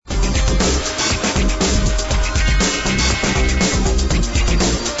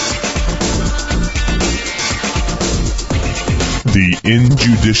The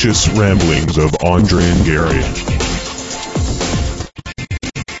injudicious ramblings of Andre and Gary.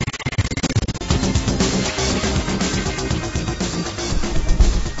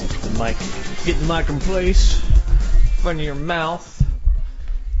 Get the mic in place, in front of your mouth.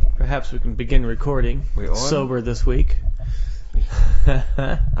 Perhaps we can begin recording. We're on? Sober this week.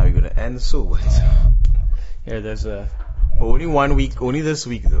 Are we going to end sober? Here, there's a... Only 1 week, only this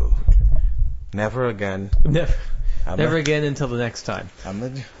week though. Never again. Never again until the next time.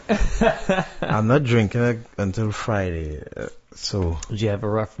 I'm not drinking until Friday. So. Did you have a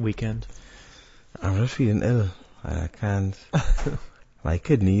rough weekend? I'm just feeling ill. I can't. My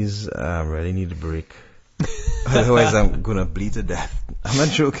kidneys really need a break. Otherwise I'm gonna bleed to death. I'm not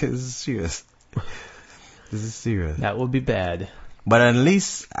joking, this is serious. This is serious. That would be bad. But at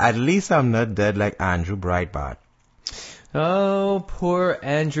least I'm not dead like Andrew Breitbart. Oh, poor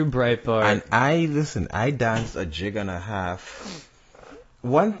Andrew Breitbart. And I danced a jig and a half.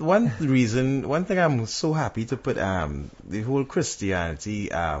 One thing I'm so happy to put the whole Christianity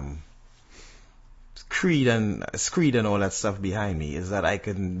creed and all that stuff behind me is that I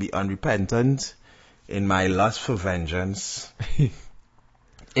can be unrepentant in my lust for vengeance.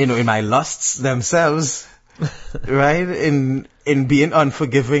 In my lusts themselves, right? In being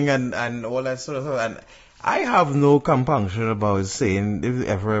unforgiving and all that sort of stuff. And I have no compunction about saying if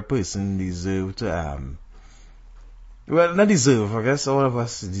ever a person deserve to well, not deserve, I guess all of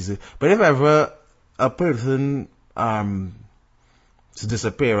us deserve. But if ever a person's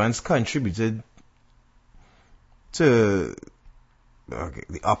disappearance contributed to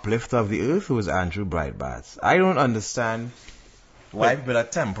the uplift of the earth, was Andrew Breitbart. I don't understand why people are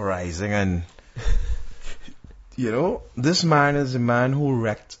temporizing and this man is a man who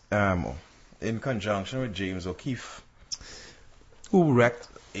wrecked in conjunction with James O'Keefe, who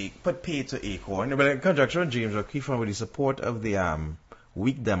put pay to Acorn, but in conjunction with James O'Keefe and with the support of the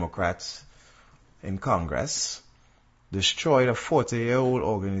weak Democrats in Congress, destroyed a 40-year-old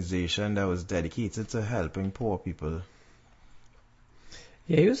organization that was dedicated to helping poor people.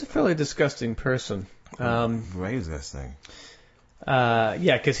 Yeah, he was a fairly disgusting person. Very disgusting.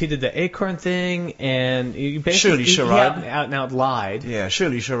 Yeah, because he did the Acorn thing, and he Shirley basically Sherrod. He out and out lied. Yeah,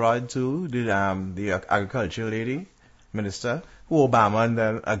 Shirley Sherrod too, the agriculture lady, minister, who Obama and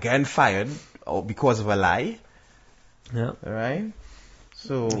then again fired because of a lie. Yeah. Right?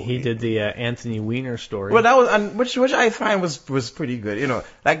 So he did the Anthony Weiner story. Well, that was which I find was pretty good.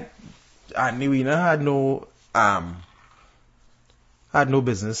 Like Anthony Weiner had no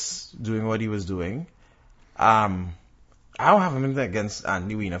business doing what he was doing. I don't have anything against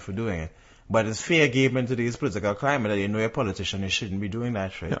Anthony Weiner for doing it, but it's fair game in today's political climate that a politician shouldn't be doing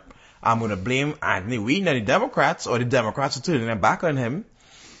that shit. Yeah. I'm going to blame Anthony Weiner, the Democrats, or the Democrats are turning their back on him.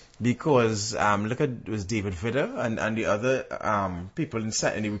 Because look at it was David Vitter and the other people in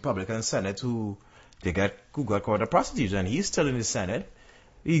the Republican Senate who got caught a prostitution, and he's still in the Senate.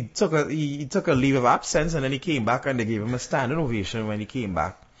 He took a leave of absence, and then he came back, and they gave him a standing ovation when he came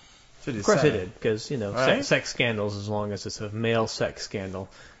back to the Of course Senate. they did, because Right? sex scandals, as long as it's a male sex scandal,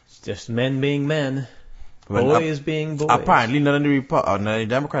 it's just men being men, Well, boys being boys. Apparently, none of the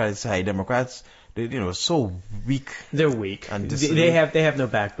Democratic side, Democrats, they so weak. They're weak. And They have no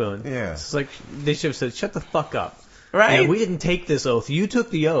backbone. Yeah. It's like they should have said, "Shut the fuck up." Right. We didn't take this oath. You took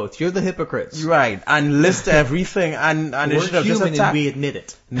the oath. You're the hypocrites. Right, and list everything, and they We're should have just human and attacked. we admit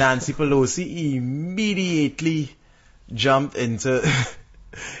it. Nancy Pelosi immediately jumped into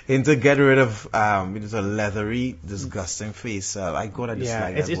get rid of it's a leathery, disgusting face. I gotta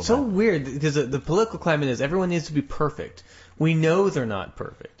dislike that. It's so weird because the political climate is everyone needs to be perfect. We know they're not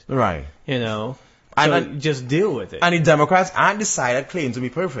perfect. Right. So And just deal with it. And the Democrats aren't decided claim to be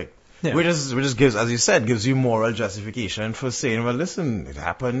perfect. Yeah. Which just gives, as you said, gives you moral justification for saying, well, listen, it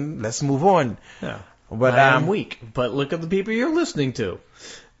happened, let's move on. Yeah. But I am weak, but look at the people you're listening to.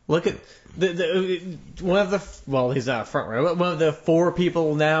 Look at he's not front runner. One of the 4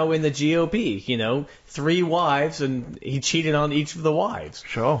 people now in the GOP. 3 wives, and he cheated on each of the wives.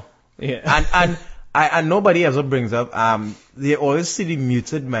 Sure. Yeah. And nobody ever brings up, they always see the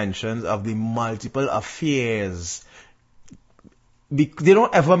muted mentions of the multiple affairs. They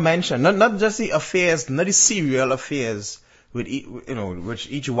don't ever mention, not just the affairs, not the serial affairs with which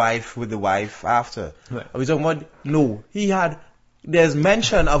each wife with the wife after. Right. Are we talking about? No, there's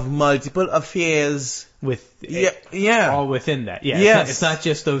mention of multiple affairs all within that. Yeah. Yes. It's not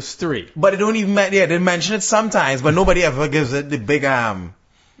just those 3. But they don't even, they mention it sometimes, but nobody ever gives it the big, the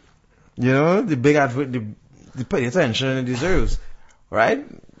big advert, the pay attention it deserves. Right?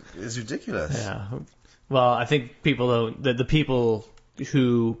 It's ridiculous. Yeah. Well, I think people don't, the people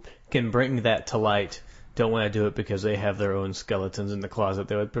who can bring that to light don't want to do it because they have their own skeletons in the closet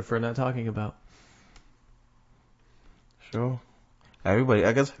they would prefer not talking about. Sure.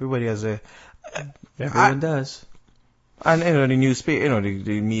 I guess everybody has a... Everyone does. And, the newspaper,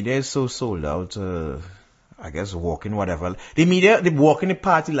 the media is so sold out, I guess, walking whatever. The media, they walk in the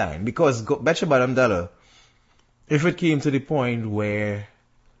party line because, betcha bottom dollar, if it came to the point where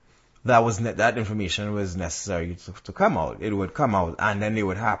that information was necessary to come out, it would come out and then they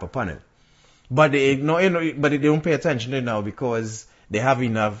would harp upon it. But they don't pay attention to it now because they have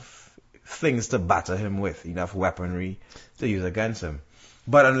enough things to batter him with, enough weaponry to use against him.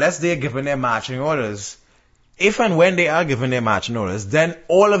 But unless they're given their marching orders, if and when they are given their marching orders, then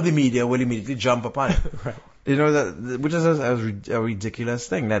all of the media will immediately jump upon it. Right. Which is a ridiculous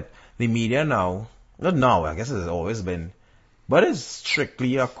thing that the media now, not now, I guess it has always been, but it's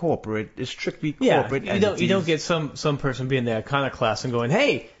strictly corporate entities. You don't get some person being the iconoclast and going,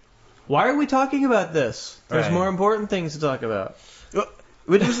 hey, why are we talking about this? There's Right. more important things to talk about.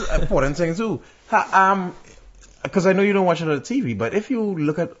 Which is an important thing too. Because I know you don't watch a lot of TV, but if you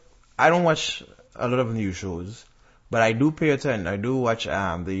look at, I don't watch a lot of news shows, but I do pay attention. I do watch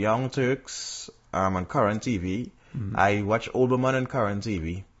the Young Turks on Current TV. Mm-hmm. I watch Olbermann on Current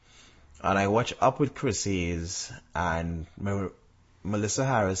TV, and I watch Up with Chris Hayes and Melissa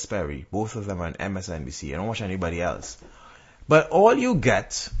Harris Perry. Both of them on MSNBC. I don't watch anybody else. But all you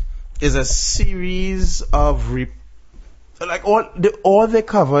get is a series of all they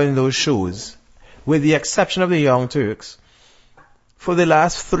cover in those shows, with the exception of the Young Turks, for the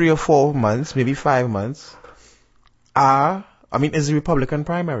last 3 or 4 months, maybe 5 months, is the Republican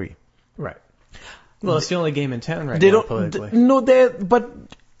primary. Right. Well, it's the only game in town right now politically. But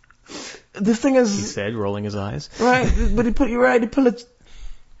the thing is, he said, rolling his eyes. Right, but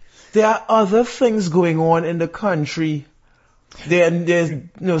there are other things going on in the country.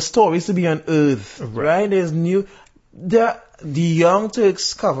 There's stories to be unearthed, right? The Young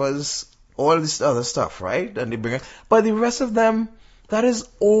Turks covers all this other stuff, right? And they bring it, but the rest of them, that is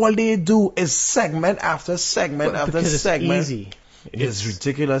all they do is segment after segment after segment. It's easy. It's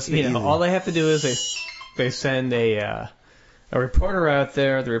ridiculously easy. All they have to do is they send a reporter out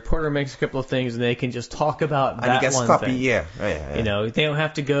there. The reporter makes a couple of things, and they can just talk about that one thing. And he gets copy, yeah. They don't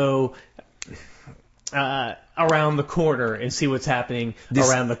have to go around the corner and see what's happening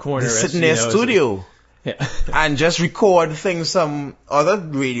around the corner. They sit in their studio. Yeah. And just record things, some other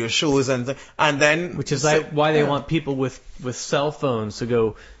radio shows and then... Which is why they want people with cell phones to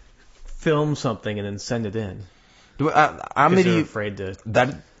go film something and then send it in. They're afraid to...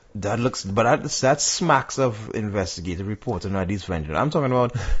 That smacks of investigative reporting at these ventures. I'm talking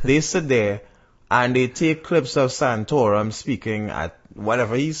about, they sit there and they take clips of Santorum speaking at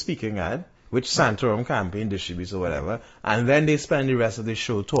whatever he's speaking at, which Santorum campaign distributes or whatever, and then they spend the rest of the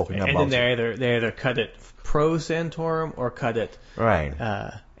show talking about it. And then they either cut it pro-Santorum or cut it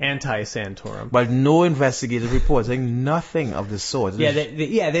anti-Santorum. But no investigative reporting, nothing of the sort. Yeah,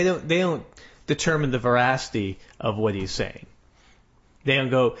 they don't determine the veracity of what he's saying. They don't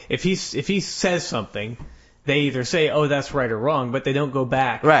go, if he says something, they either say, oh, that's right or wrong, but they don't go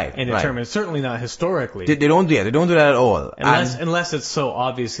back and determine. Certainly not historically. They don't do that. They don't do that at all. Unless it's so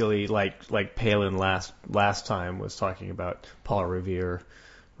obviously like Palin last time was talking about Paul Revere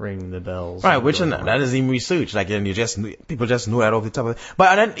ringing the bells. Right, which that isn't even research. People just know that off the top of it.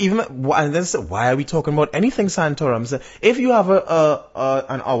 But and then why are we talking about anything Santorum? So if you have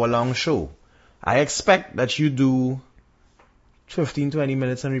an hour-long show, I expect that you do 15, 20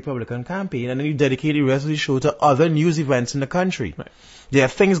 minutes on Republican campaign, and then you dedicate the rest of the show to other news events in the country. Right. There are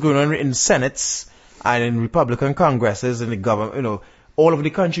things going on in Senates and in Republican Congresses and the government, all over the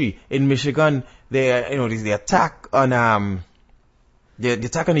country. In Michigan, the attack on the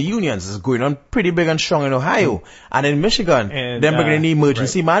attack on the unions is going on pretty big and strong in Ohio. And in Michigan, they're bringing in the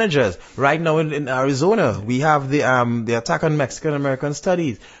emergency managers. Right now in Arizona, we have the attack on Mexican American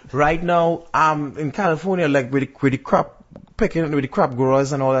studies. Right now, in California, with the crop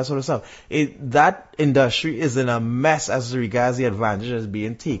growers and all that sort of stuff. That industry is in a mess as regards the advantages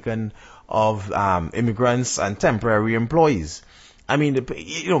being taken of immigrants and temporary employees. I mean,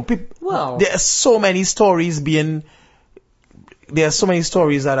 there are so many stories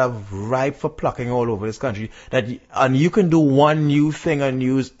that are ripe for plucking all over this country and you can do one new thing on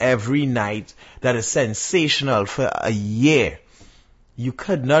news every night that is sensational for a year. You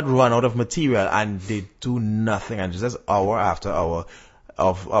could not run out of material, and they do nothing, and just hour after hour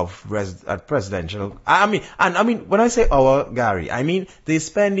of presidential. I mean, when I say hour, Gary, I mean they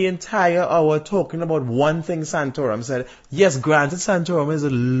spend the entire hour talking about one thing. Santorum said, yes, granted, Santorum is a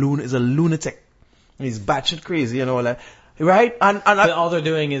lunatic. He's batshit crazy and all that, right? And but all they're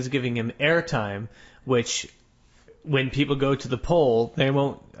doing is giving him airtime which when people go to the poll, they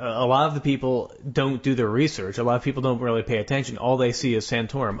won't. A lot of the people don't do their research. A lot of people don't really pay attention. All they see is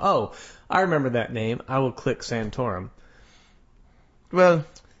Santorum. Oh, I remember that name. I will click Santorum. Well,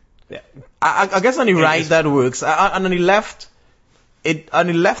 yeah. I guess on the right that works. And on the left,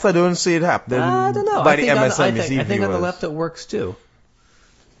 I don't see it happening. I don't know. By the MSNBC I think on the left it works too.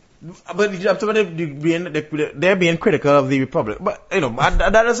 But they're being critical of the Republic. But,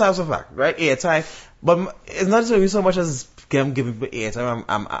 that is also a fact, right? Airtime. But it's not so much as them giving people airtime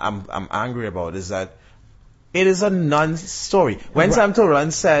I'm angry about is that it is a non-story. When Sam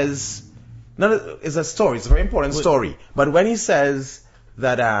Toran says, it's a story, it's a very important story. But when he says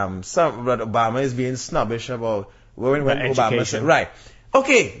that Obama is being snobbish about when Obama said, right.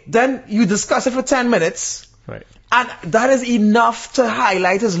 Okay, then you discuss it for 10 minutes. Right. And that is enough to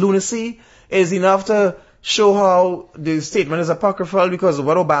highlight his lunacy, is enough to show how the statement is apocryphal, because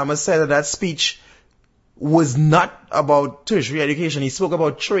what Obama said in that speech was not about tertiary education. He spoke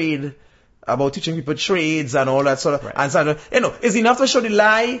about trade, about teaching people trades and all that sort of, and so, is enough to show the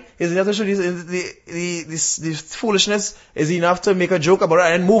lie, is enough to show the foolishness, is enough to make a joke about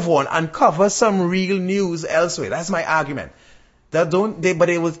it and move on and cover some real news elsewhere. That's my argument.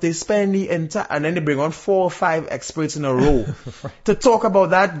 They spend the entire, and then they bring on 4 or 5 experts in a row to talk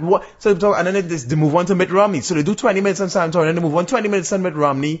about that. And then they move on to Mitt Romney. So they do 20 minutes on Santorum, and then they move on 20 minutes on Mitt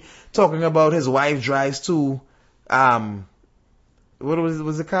Romney, talking about his wife drives to, what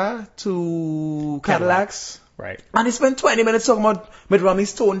was the car? To Cadillacs. Right. And they spend 20 minutes talking about Mitt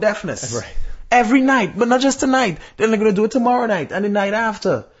Romney's tone deafness. Right. Every night, but not just tonight. Then they're going to do it tomorrow night and the night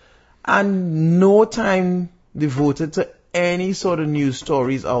after. And no time devoted to any sort of news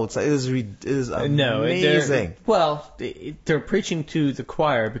stories outside. It is amazing. They're preaching to the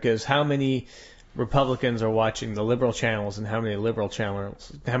choir, because how many Republicans are watching the liberal channels and how many liberal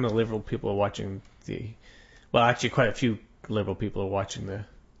people are watching actually quite a few liberal people are watching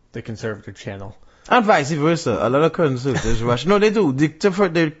the conservative channel. And vice versa. A lot of conservatives watch. No, they do.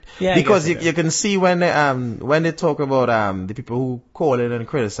 Because you can see when they talk about the people who call in and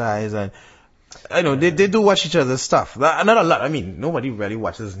criticize, and they do watch each other's stuff. Not a lot. I mean, nobody really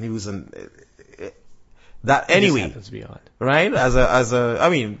watches news and that anyway. Happens to be on. Right? As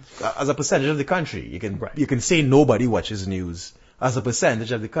a percentage of the country, you can say nobody watches news as a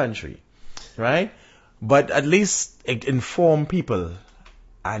percentage of the country, right? But at least inform people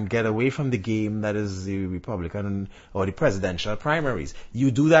and get away from the game that is the Republican or the presidential primaries.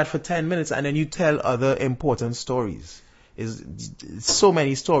 You do that for 10 minutes and then you tell other important stories. Is so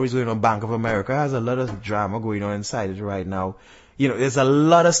many stories going on. Bank of America has a lot of drama going on inside it right now. There's a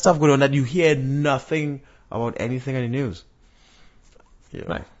lot of stuff going on that you hear nothing about anything in the news.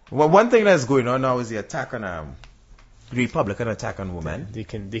 Right. Well, one thing that's going on now is the attack on the Republican attack on women.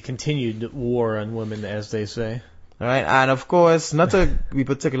 The continued war on women, as they say. All right, and of course, not to be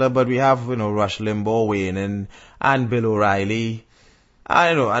particular, but we have Rush Limbaugh weighing in, and Bill O'Reilly. I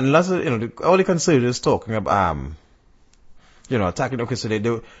don't know, and lots of all the conservatives talking about attacking. Okay, so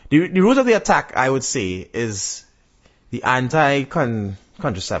the root of the attack, I would say, is the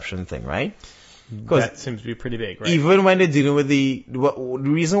anti-contraception thing, right? That seems to be pretty big, right? Even when they're dealing with the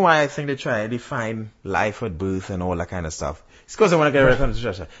reason why I think they try to define life at birth and all that kind of stuff, it's because they want to get rid of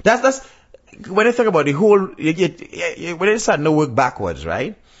contraception. That's when you think about the whole, when they start to work backwards,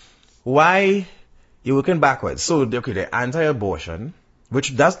 right? Why you're working backwards? So the anti-abortion,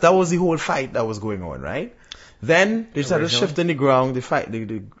 which that was the whole fight that was going on, right? Then they started shifting the ground,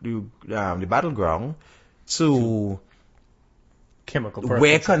 the battleground to chemical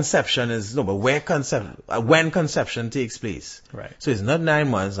where conception when conception takes place. Right. So it's not 9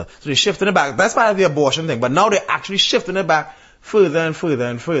 months. So they're shifting it back. That's part of the abortion thing. But now they're actually shifting it back further and further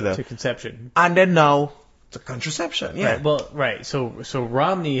and further. To conception. And then now to contraception. Yeah. Right. Well, right. So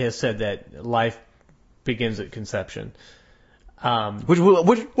Romney has said that life begins at conception. What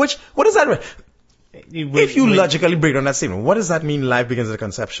does that mean? If you logically break down that statement, what does that mean, life begins at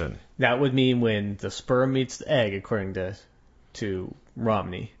conception? That would mean when the sperm meets the egg, according to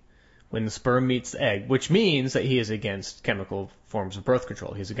Romney. When the sperm meets the egg, which means that he is against chemical forms of birth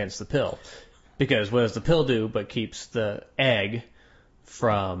control. He's against the pill. Because what does the pill do but keeps the egg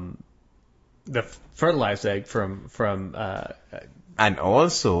from, the fertilized egg from and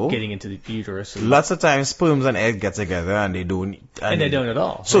also getting into the uterus. Lots of times sperms and eggs get together and they don't. And they don't at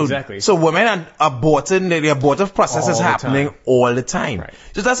all. So, exactly. So women are aborting, the abortive process is happening all the time. Right.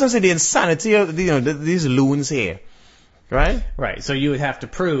 So that's what I'm saying, the insanity of these loons here. Right? Right. So you would have to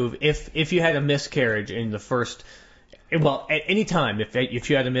prove, if you had a miscarriage in the first, well, at any time, if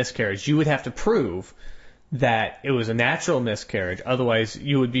you had a miscarriage, you would have to prove that it was a natural miscarriage. Otherwise,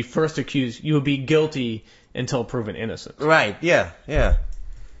 you would be first accused, you would be guilty until proven innocent. Right, yeah.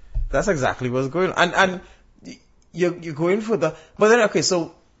 That's exactly what's going on. And you're going for the... But then, okay,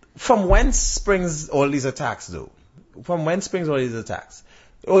 so from when springs all these attacks, though? From when springs all these attacks?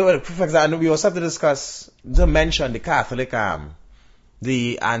 For example, we also have to mention the Catholic, them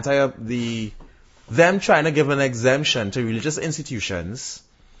trying to give an exemption to religious institutions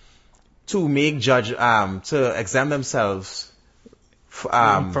to to exempt themselves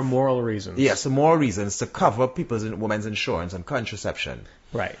for moral reasons. Yes, for moral reasons, to cover women's insurance and contraception.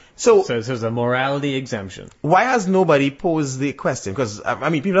 Right. So there's a morality exemption. Why has nobody posed the question? Because I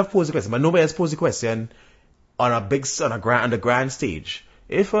mean, people have posed the question, but nobody has posed the question on the grand stage.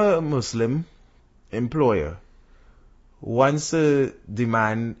 If a Muslim employer wants to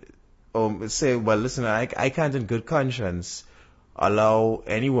demand, say, well, listen, I can't in good conscience allow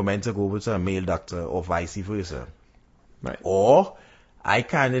any woman to go to a male doctor or vice versa. Right. Or I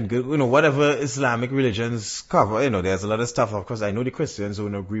can't in good, whatever Islamic religions cover, there's a lot of stuff, of course, I know the Christians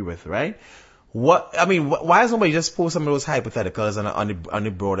don't agree with, right? Why has nobody just posed some of those hypotheticals on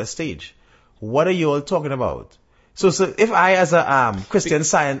the broader stage? What are you all talking about? So if I, as a Christian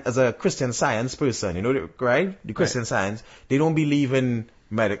Science person, right? The Christian Science, they don't believe in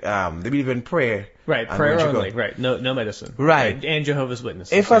they believe in prayer. Right, prayer only. Right, no medicine. Right. And Jehovah's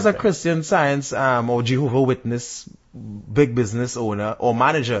Witnesses. If as a Christian Science or Jehovah's Witness, big business owner or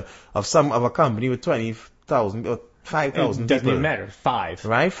manager of a company with 20,000 or 5,000 people. Doesn't even matter. 5.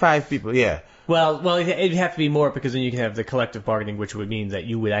 Right, 5 people. Yeah. Well, it'd have to be more because then you can have the collective bargaining, which would mean that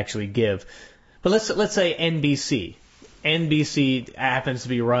you would actually give. But let's say NBC. NBC happens to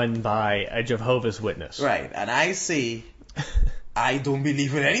be run by a Jehovah's Witness. Right, and I say I don't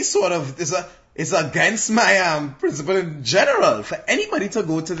believe in any sort of it's against my principle in general for anybody to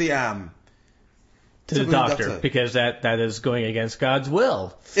go to the doctor because that is going against God's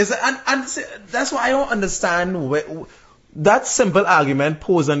will. And that's why I don't understand that simple argument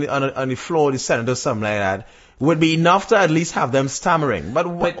posed on the floor of the Senate or something like that would be enough to at least have them stammering.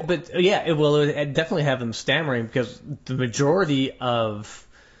 But yeah, it will definitely have them stammering because the majority of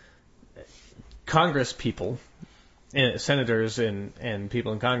Congress people, senators and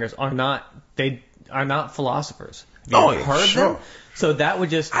people in Congress are not philosophers. Have you heard them? So that would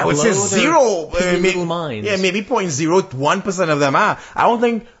just I would say zero little minds. Yeah, maybe 0.01% of them are. I don't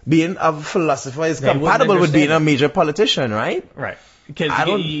think being a philosopher is compatible with being a major politician, right? Right.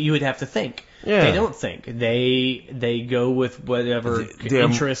 Because you would have to think. Yeah. They don't think. They go with whatever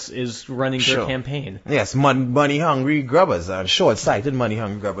interest is running their campaign. Yes, money hungry grubbers and short-sighted money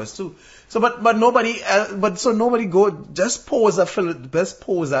hungry grubbers too. So, but nobody just pose that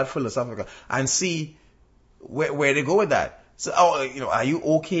philosophical and see where they go with that. So, are you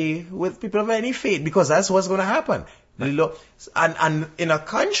okay with people of any faith? Because that's what's going to happen. Right. And in a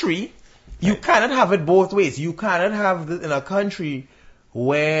country, you cannot have it both ways. You cannot have in a country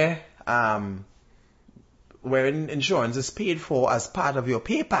where insurance is paid for as part of your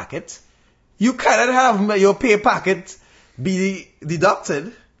pay packet. You cannot have your pay packet be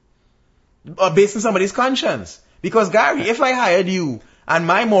deducted based on somebody's conscience. Because Gary, if I hired you and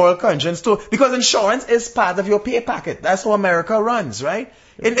my moral conscience too, because insurance is part of your pay packet. That's how America runs, right?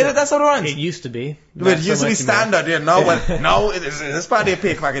 That's how it runs. It used to be. It used to be standard. Yeah, now it's part of your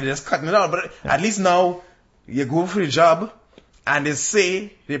pay packet. They're just cutting it out. But at least now you go for the job and they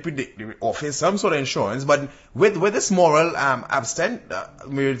say they offer some sort of insurance. But with this moral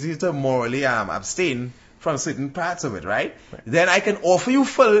morally abstain from certain parts of it, right? Then I can offer you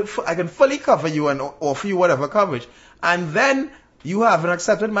I can fully cover you and offer you whatever coverage. And then you haven't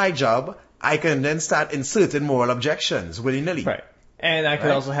accepted my job, I can then start inserting moral objections willy-nilly. Right. And I could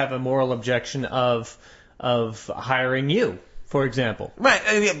also have a moral objection of hiring you, for example. Right.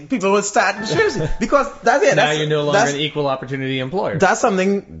 And people will start, seriously, because that's it. Now you're no longer an equal opportunity employer. That's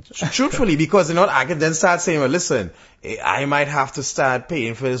something, truthfully, because, I can then start saying, well, listen, I might have to start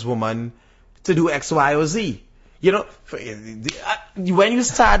paying for this woman to do X, Y, or Z. When you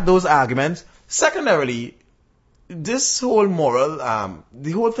start those arguments, secondarily, this whole moral,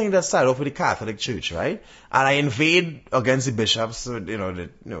 the whole thing that started off with the Catholic Church, right? And I invade against the bishops, all the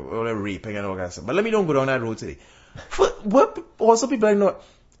raping and all that stuff. But let me don't go down that road today. Also people know,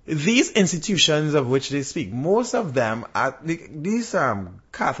 these institutions of which they speak, most of them are, these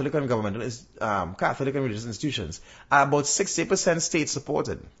Catholic and Catholic and religious institutions are about 60% state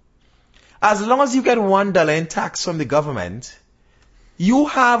supported. As long as you get $1 in tax from the government, you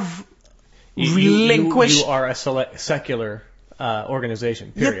have relinquished. You are a secular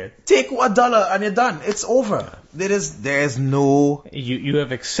organization. Period. You take $1 and you're done. It's over. There is no. You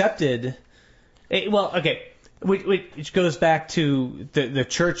have accepted. Well, okay. Which goes back to the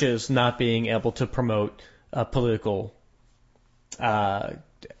churches not being able to promote political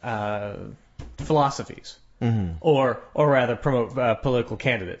philosophies, or rather promote political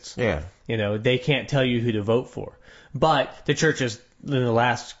candidates. Yeah. They can't tell you who to vote for. But the churches in the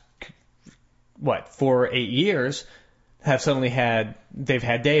last 4 or 8 years have suddenly had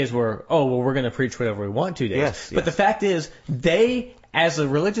days where, we're going to preach whatever we want 2 days. Yes, but the fact is, they, as a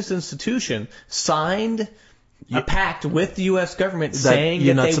religious institution, signed a pact with the U.S. government saying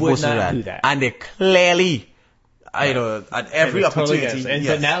that they would not do that. And they clearly, at every opportunity. Totally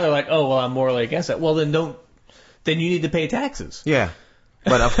but now they're like, I'm morally against that. Well, then you need to pay taxes. Yeah.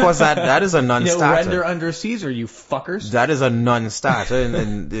 But of course that is a non-starter. Render under Caesar, you fuckers. That is a non-starter,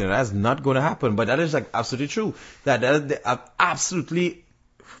 and that's not going to happen. But that is absolutely true. That they are absolutely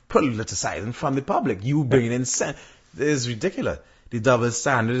politicizing from the public. You bringing in it is ridiculous. The double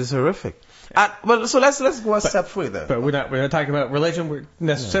standard is horrific. So let's go a step further. But we're not talking about religion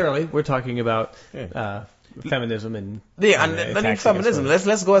necessarily. We're talking about feminism and feminism.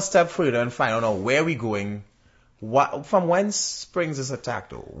 Let's go a step further and find out where we're going. From whence springs this attack,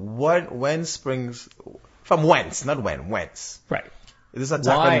 though? From whence, not when, whence? Right. This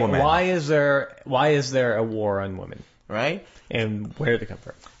attack on women. Why is there a war on women? Right. And where did it come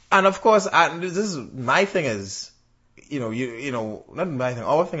from? And of course, this is my thing is, not my thing.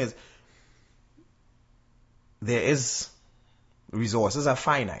 Our thing is, there is resources are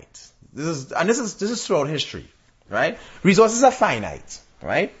finite. This is throughout history, right? Resources are finite,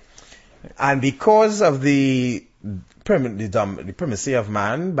 right? And because of the primacy of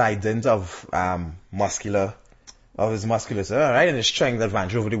man by dint of his musculature, right, and his strength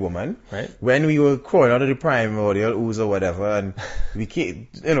advantage over the woman, right? When we were growing out of the primordial ooze or whatever, and we came,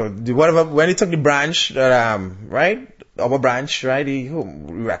 when he took the branch, right, our branch, right, the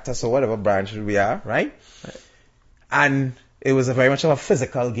erectus or whatever branch we are, right, and it was very much of a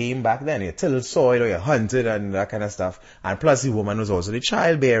physical game back then. You tilled soil, or you hunted, and that kind of stuff. And plus, the woman was also the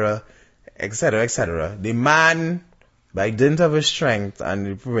childbearer, etc., etc. The man, by dint of his strength and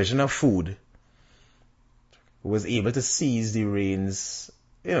the provision of food, was able to seize the reins,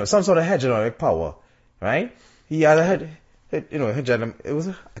 some sort of hegemonic power, right? He had I can't even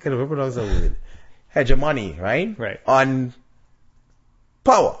pronounce that word. Hegemony, right? Right. On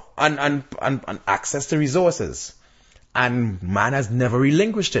power, on access to resources. And man has never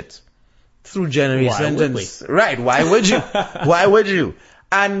relinquished it through generations. Why would we? Right. Why would you? Why would you?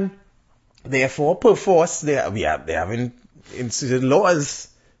 And therefore, perforce, they have instituted laws,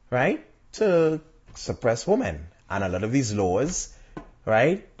 right, to suppress women. And a lot of these laws,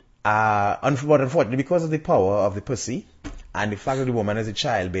 right, are unfortunately because of the power of the pussy and the fact that the woman is a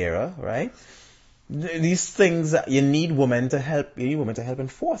childbearer, right, these things, you need women to help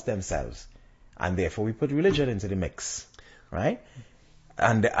enforce themselves. And therefore we put religion into the mix, right?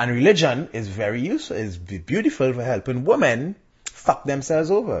 And religion is very useful, is beautiful for helping women fuck themselves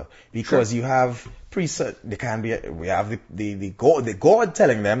over. Because you have priests, we have the God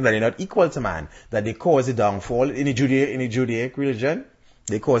telling them that they're not equal to man, that they cause the downfall, in the Judaic religion,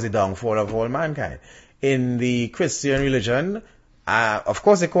 they cause the downfall of all mankind. In the Christian religion, of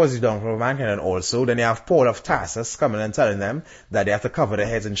course they cause the downfall of mankind, and also then you have Paul of Tarsus coming and telling them that they have to cover their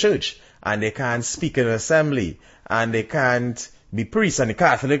heads in church. And they can't speak in an assembly, and they can't be priests. And the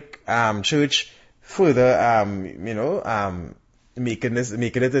Catholic Church further, making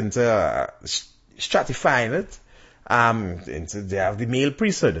it into stratifying it, into they have the male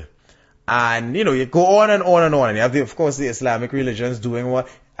priesthood, and you go on and on and on. And you have of course the Islamic religions doing what,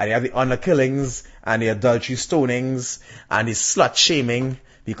 and you have the honor killings and the adultery stonings and the slut shaming.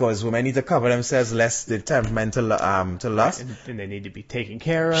 Because women need to cover themselves lest the temperament to lust. And they need to be taken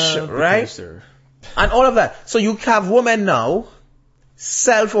care of. Right. And all of that. So you have women now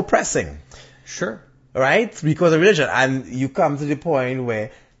self-oppressing. Sure. Right? Because of religion. And you come to the point where,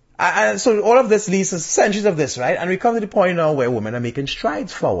 and so all of this leads to centuries of this, right? And we come to the point now where women are making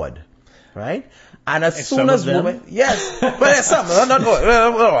strides forward. Right? And as soon as women, yes, but there's some,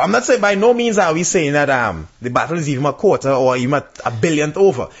 I'm not saying, by no means are we saying that, the battle is even a quarter or even a billionth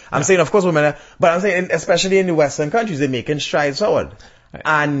over. I'm saying, of course, women but I'm saying, especially in the Western countries, they're making strides forward. Right.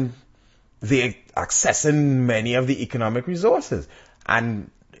 And they're accessing many of the economic resources.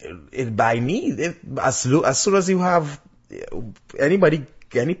 And by need, as soon as you have any party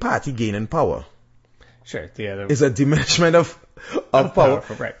gaining power. Sure. It's a diminishment of power.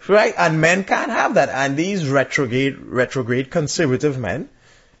 Right. And men can't have that. And these retrograde conservative men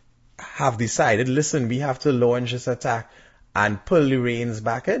have decided, listen, we have to launch this attack and pull the reins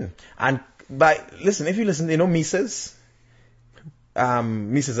back in. And if you listen, Mises,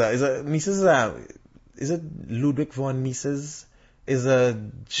 Mises is it Ludwig von Mises? Is a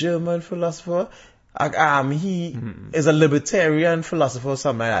German philosopher. He is a libertarian philosopher or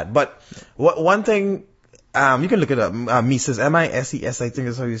something like that. But one thing, you can look it up, Mises, M-I-S-E-S, I think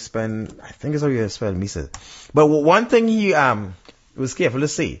is how you spell Mises. But one thing he was careful to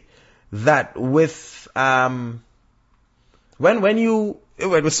say, that with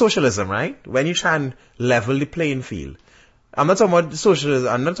with socialism, right? When you try and level the playing field, I'm not talking about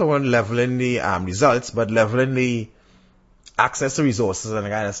socialism, I'm not talking about leveling the results, but leveling the access to resources and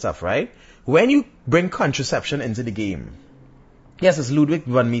that kind of stuff, right? When you bring contraception into the game, yes, it's Ludwig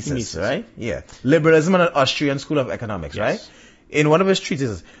von Mises, right? Yeah. Liberalism and an Austrian School of Economics, yes. Right? In one of his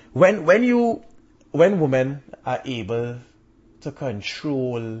treatises, when women are able to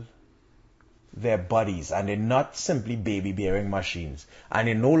control their bodies and they're not simply baby bearing machines and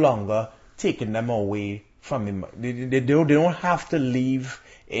they're no longer taking them away from them, they don't have to leave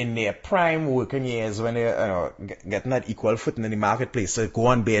in their prime working years when they're getting that equal footing in the marketplace to go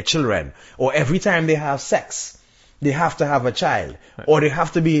and bear children, or every time they have sex they have to have a child, or they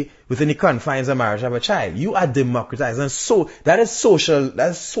have to be within the confines of marriage have a child. You are democratizing. So that's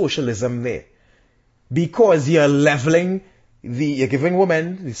socialism there, because you're leveling you're giving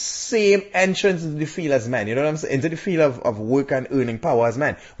women the same entrance into the field as men. You know what I'm saying? Into the field of work and earning power as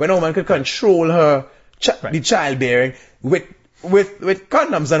men. When a woman could control her the childbearing with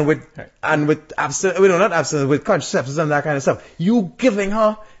condoms and with with contraceptives and that kind of stuff. You giving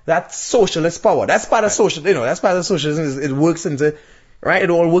her that socialist power. That's part of that's part of socialism. It works into, right?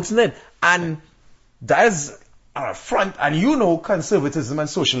 It all works in it. And that is a front, and conservatism and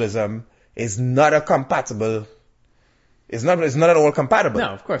socialism is not a compatible, it's not at all compatible. No,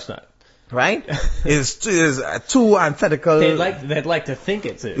 of course not. Right? It's too antithetical. They'd like to think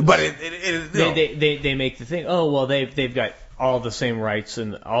it is. But they make the thing, oh, well, they've got all the same rights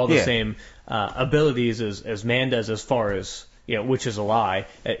and all the same abilities as man does, as far as, which is a lie,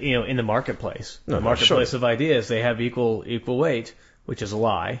 in the marketplace. The marketplace of ideas, they have equal weight, which is a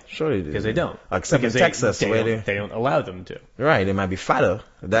lie. Sure they do. Because they don't. Except in Texas, they don't allow them to. Right, they might be fatter.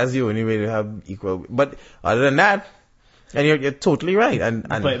 That's the only way to have equal. But other than that, and you're totally right.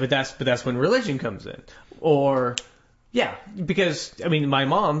 But that's when religion comes in. Or, yeah, because, my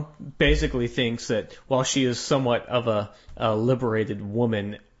mom basically thinks that while she is somewhat of a liberated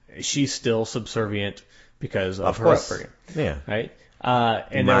woman, she's still subservient because of her upbringing. Yeah. Right?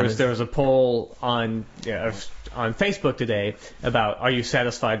 And there was a poll on Facebook today about, are you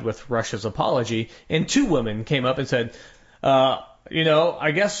satisfied with Russia's apology? And 2 women came up and said,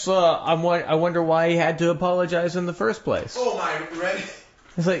 I guess I wonder why he had to apologize in the first place. Oh my, really?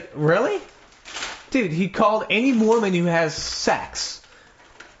 It's like, really? Dude, he called any woman who has sex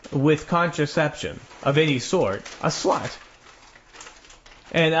with contraception of any sort a slut.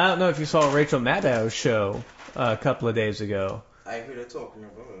 And I don't know if you saw Rachel Maddow's show a couple of days ago. I heard her talking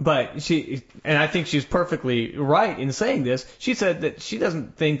about it. But I think she's perfectly right in saying this. She said that she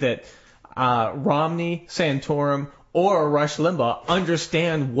doesn't think that Romney, Santorum, or Rush Limbaugh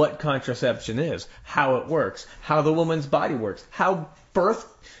understand what contraception is, how it works, how the woman's body works, how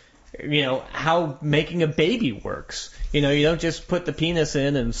how making a baby works. You don't just put the penis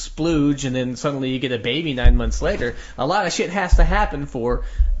in and splooge and then suddenly you get a baby 9 months later. A lot of shit has to happen for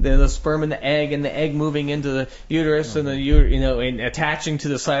the sperm and the egg moving into the uterus and and attaching to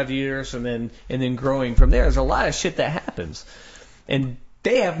the side of the uterus and then growing from there. There's a lot of shit that happens. And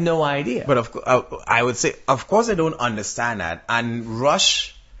they have no idea. But I would say, of course, I don't understand that. And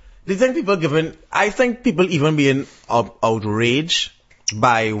Rush, I think people even being outraged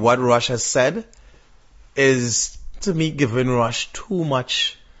by what Rush has said is, to me, giving Rush too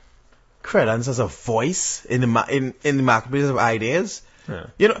much credence as a voice in the marketplace of ideas. Yeah.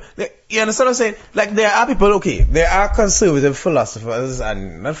 You understand what I'm saying? Like, there are people, there are conservative philosophers,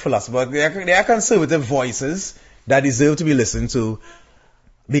 and not philosophers, but there are conservative voices that deserve to be listened to,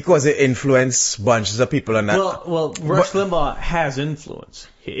 because it influence bunches of people and that. Well, Rush Limbaugh has influence.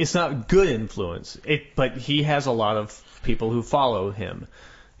 It's not good influence, but he has a lot of people who follow him,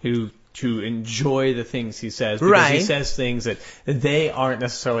 who enjoy the things he says, because he says things that they aren't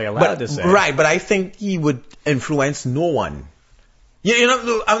necessarily allowed to say. Right, but I think he would influence no one.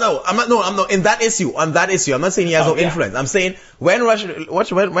 I'm not in that issue. On that issue, I'm not saying he has no influence. I'm saying when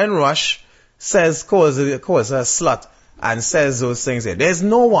Rush says calls her a slut and says those things here, there's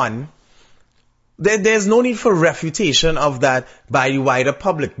no one. There's no need for refutation of that by the wider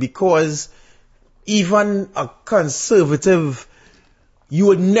public, because even a conservative, you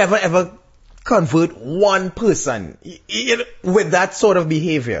would never ever convert one person with that sort of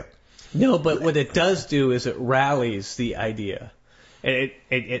behavior. No, but what it does do is it rallies the idea.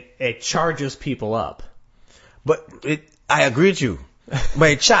 It charges people up. But I agree with you.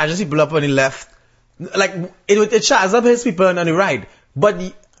 But it charges people up on the left. Like, it charges up his people on the right.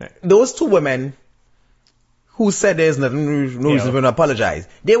 But those two women who said there's no reason to apologize,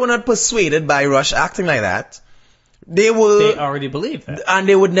 they were not persuaded by Rush acting like that. They already believe that. And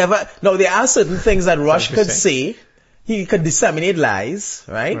they would never... No, there are certain things that Rush could say. He could disseminate lies,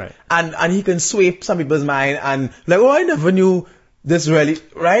 right? And he can sway some people's mind and like, oh, I never knew this really,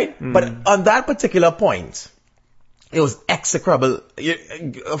 right? But on that particular point, it was execrable.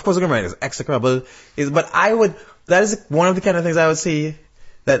 Of course, it's execrable. That is one of the kind of things I would say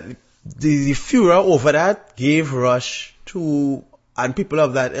that the furor over that gave Rush and people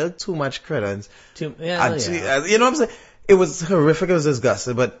of that ilk too much credence. You know what I'm saying? It was horrific, it was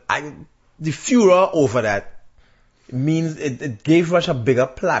disgusting, but the furor over that means it gave Rush a bigger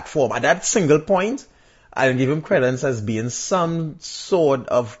platform. At that single point, I give him credence as being some sort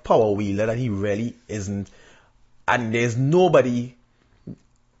of power wielder that he really isn't. And there's nobody...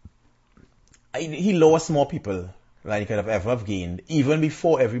 He lost more people than he could have ever have gained, even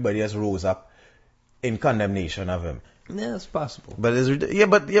before everybody else rose up in condemnation of him. Yeah, it's possible. But no,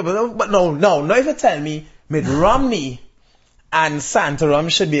 if you tell me Mitt Romney and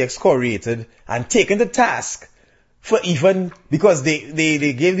Santorum should be excoriated and taken to task for even because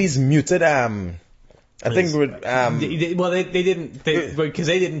they gave these muted they didn't because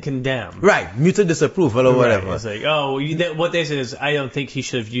they didn't condemn, right? Muted disapproval or whatever. It's like, what they said is, I don't think he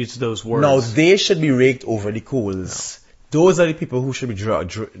should have used those words. No, they should be raked over the coals. No. Those are the people who should be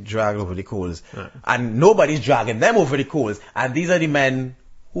dragged over the coals, and nobody's dragging them over the coals. And these are the men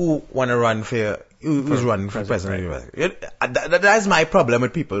who want to run who's running for president. Right. That's my problem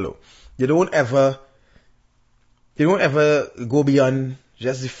with people, though. They don't ever go beyond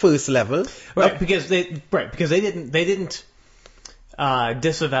just the first level, right? Because they didn't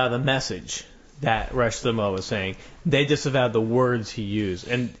disavow the message that Rush Limbaugh was saying. They disavowed the words he used,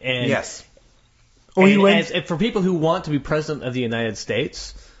 and yes. And for people who want to be president of the United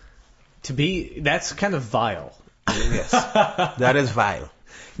States, that's kind of vile. Yes, that is vile.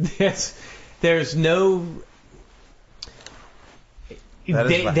 There's no.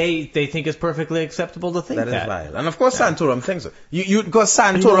 They think it's perfectly acceptable to think that. That is vile. And of course Santorum thinks so. Because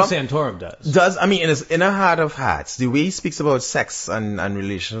Santorum does. I mean, in a heart of hearts, the way he speaks about sex and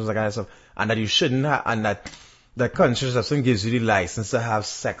relations, that kind of stuff, and that you shouldn't have, and that conscious person gives you the license to have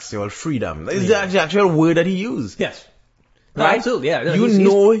sexual freedom. It's the actual word that he used. Yes. No, right? Absolutely, yeah.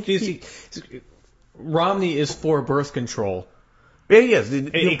 No, Romney is for birth control. Yeah, yes.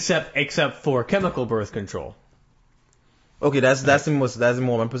 Except for chemical birth control. Okay, that's the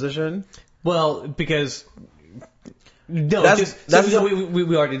Mormon position. Well, because we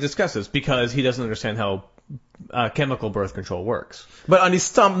already discussed this because he doesn't understand how chemical birth control works. But on the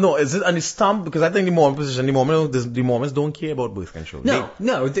stump, is it on the stump? Because I think the Mormon position, the Mormons don't care about birth control. No.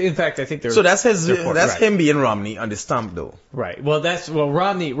 In fact, I think they're. So that's him being Romney on the stump, though. Right. Well,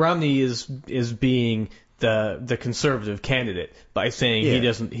 Romney is being the conservative candidate by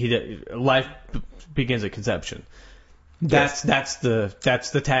saying life begins at conception. That's the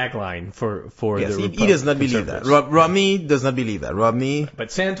tagline for the he does not believe that. Romney does not believe that. But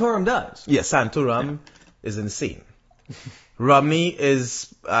Santorum does. Yes, Santorum is insane. Romney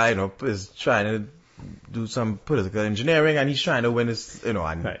is trying to do some political engineering, and he's trying to win his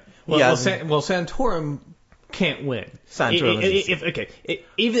right. Santorum can't win. Santorum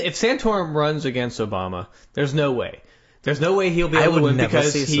even if Santorum runs against Obama, there's no way. There's no way he'll be able to win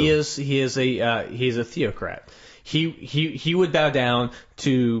because he is a theocrat. He would bow down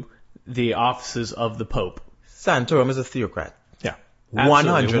to the offices of the Pope. Santorum is a theocrat. Yeah.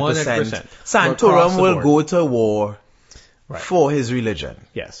 100%. Santorum will go to war for his religion.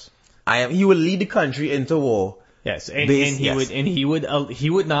 Yes. He will lead the country into war. Yes, he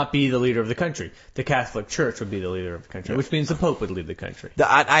would not be the leader of the country. The Catholic Church would be the leader of the country, which means the Pope would lead the country. He is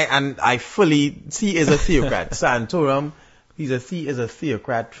a theocrat. Santorum, he is a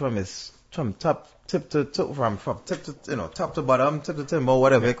theocrat from top to bottom, tip to timber,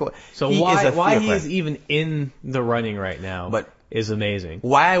 whatever. Yeah. So why he is even in the running right now is amazing.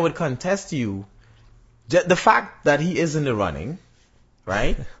 Why I would contest you, the fact that he is in the running,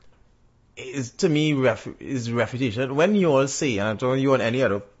 right, is to me is refutation. When you all say, and I'm talking you on any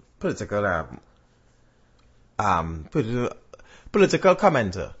other political commenter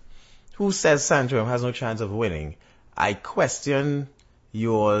who says Santorum has no chance of winning, I question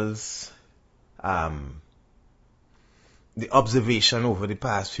y'all's the observation over the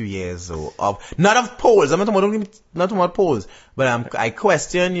past few years, not of polls. I'm not talking about polls, but I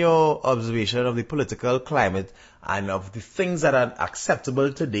question your observation of the political climate and of the things that are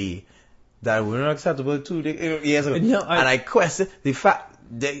acceptable today that were not acceptable 2 years ago. No, and I question the fact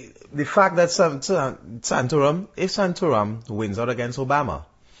that Santorum, if Santorum wins out against Obama,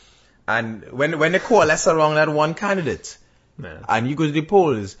 and when they coalesce around that one candidate, and you go to the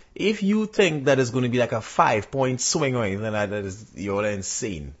polls, if you think that it's going to be like a 5-point swing or anything like that, you're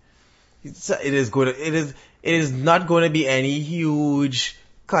insane. It is not going to be any huge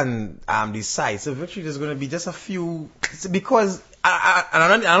decisive victory. There's going to be just a few, because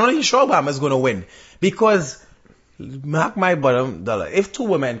I'm not even sure Obama is going to win, because mark my bottom dollar, if 2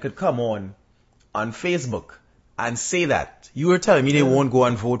 women could come on Facebook and say that, you were telling me they won't go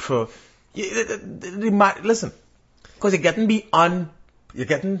and vote for, listen, because you're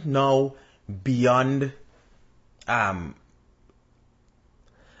getting now beyond,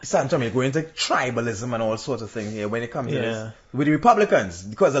 Santorum, you're going into tribalism and all sorts of things here when it comes to this. With the Republicans,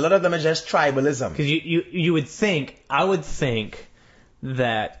 because a lot of them are just tribalism. Because you would think, I would think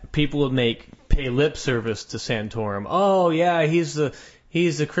that people would pay lip service to Santorum. Oh yeah, he's the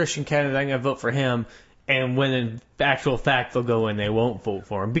Christian candidate, I'm going to vote for him. And when in actual fact they'll go and they won't vote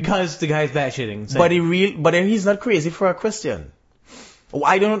for him because the guy's batshit insane. But he's not crazy for a Christian.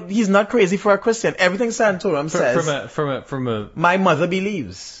 He's not crazy for a Christian. Everything Santorum says. From a. My mother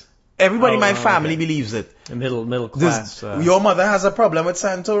believes. Everybody in my family believes it. A middle class. Your mother has a problem with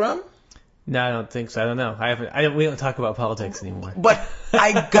Santorum? No, I don't think so. I don't know. We don't talk about politics anymore. But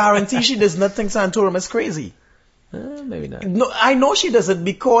I guarantee she does not think Santorum is crazy. Maybe not. No, I know she doesn't,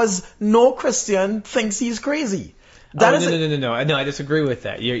 because no Christian thinks he's crazy. No, I disagree with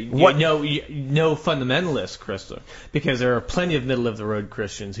that. No fundamentalist Christian, because there are plenty of middle of the road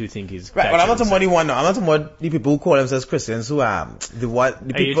Christians who think he's right. But I'm not talking about the one. I'm not talking about the people who call themselves Christians who are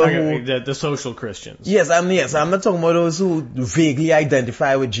the social Christians. Yes. I'm not talking about those who vaguely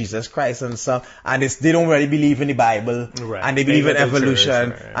identify with Jesus Christ and stuff, and they don't really believe in the Bible, right. And they believe in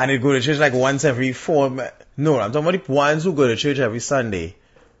evolution, right. And they go to church like once every 4. No, I'm talking about the ones who go to church every Sunday,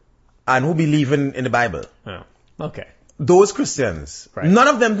 and who believe in the Bible. Oh. Okay. Those Christians, right. None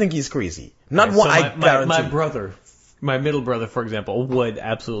of them think he's crazy. Not right, one. So I guarantee. My middle brother, for example, would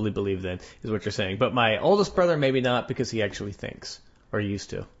absolutely believe that, is what you're saying. But my oldest brother, maybe not, because he actually thinks, or used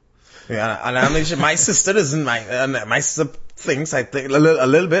to. Yeah, and I mean, my sister doesn't. My sister thinks, I think, a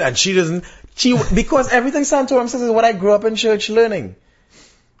little bit, and she doesn't. Because everything Santorum says is what I grew up in church learning.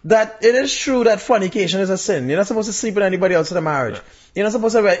 That it is true that fornication is a sin. You're not supposed to sleep with anybody else in a marriage. Right. You're not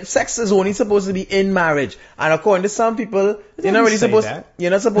supposed to. Sex is only supposed to be in marriage. And according to some people, you're not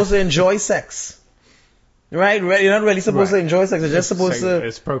supposed to enjoy sex. Right? You're not really supposed to enjoy sex. You're just supposed to.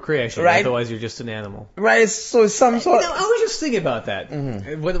 It's procreation. Right? Otherwise, you're just an animal. Right? So it's some sort. I was just thinking about that.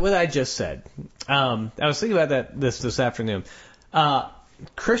 Mm-hmm. What I just said. I was thinking about that this afternoon.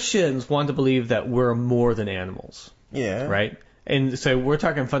 Christians want to believe that we're more than animals. Yeah. Right? And so we're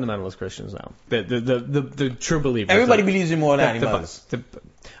talking fundamentalist Christians now. The true believers. Everybody believes in more than animals.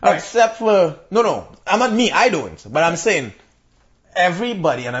 Except for... No. I'm not me. I don't. But I'm saying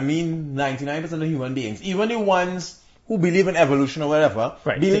everybody, and I mean 99% of human beings, even the ones who believe in evolution or whatever,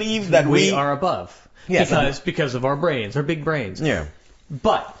 right. Believe that we are above. Yes, because of our brains, our big brains. Yeah.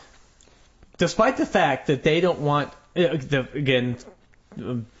 But despite the fact that they don't want... Again...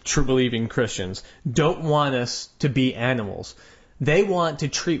 true believing Christians don't want us to be animals. They want to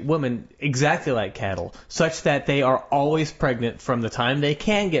treat women exactly like cattle, such that they are always pregnant from the time they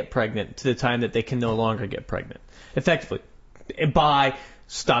can get pregnant to the time that they can no longer get pregnant. Effectively, by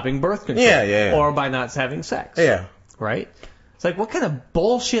stopping birth control or by not having sex. Yeah. Right? It's like, what kind of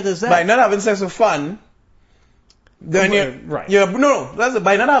bullshit is that? By not having sex for fun, then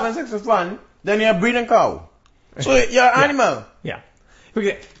by not having sex for fun, then you're a breeding cow. So you're an animal. Yeah.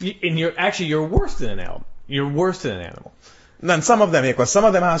 And you're worse than an animal. You're worse than an animal. Than some of them, because some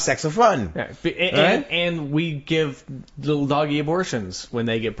of them have sex for fun. Yeah. And we give little doggy abortions when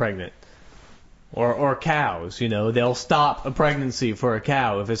they get pregnant. Or cows, they'll stop a pregnancy for a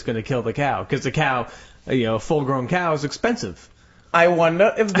cow if it's going to kill the cow. Because the cow, a full-grown cow is expensive. I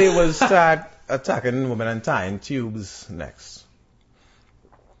wonder if they will start attacking women and tying tubes next.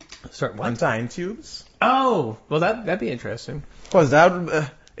 Sorry, what? Untying tubes? Oh, well, that'd be interesting. Because that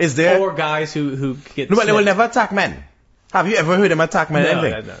is there. Or guys who get. No, but they will never attack men. Have you ever heard them attack men?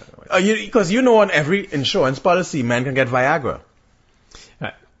 No. Because on every insurance policy, men can get Viagra.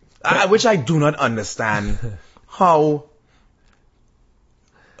 Which I do not understand how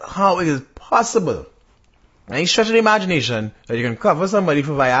it is possible. Any stretch of the imagination that you can cover somebody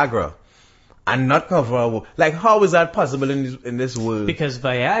for Viagra and not cover how is that possible in this world? Because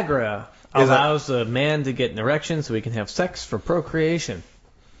Viagra allows a man to get an erection so he can have sex for procreation.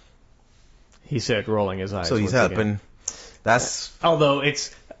 He said, rolling his eyes. So he's helping. Although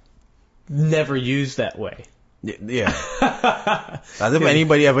it's never used that way. Yeah. As if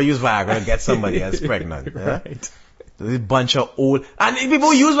anybody ever used Viagra to get somebody that's pregnant. Yeah? Right. There's a bunch of old, and people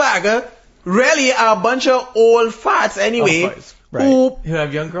who use Viagra really are a bunch of old farts anyway. Right. Who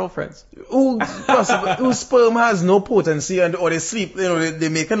have young girlfriends. Whose sperm has no potency or they sleep, they're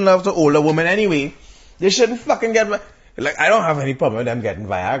making love to older women anyway. They shouldn't fucking get, like, I don't have any problem with them getting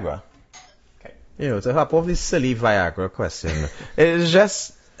Viagra. Okay. To hop off this silly Viagra question, it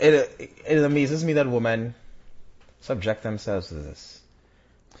amazes me that women subject themselves to this.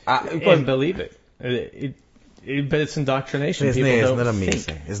 And believe it. But it's indoctrination. It's not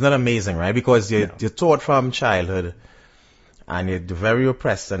amazing. It's not amazing, right? Because you're taught from childhood, and you're very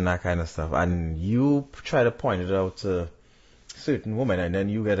oppressed and that kind of stuff, and you try to point it out to certain women, and then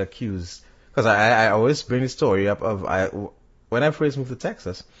you get accused. Because I always bring the story up of when I first moved to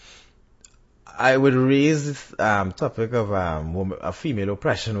Texas, I would raise this topic of female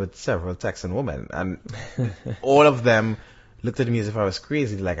oppression with several Texan women, and all of them looked at me as if I was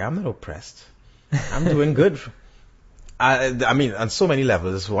crazy. Like, I'm not oppressed. I'm doing good. I mean, on so many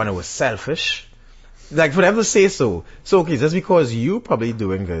levels. One, it was selfish. Like, for them to say so. So, okay, just because you're probably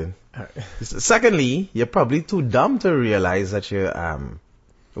doing good. Secondly, you're probably too dumb to realize that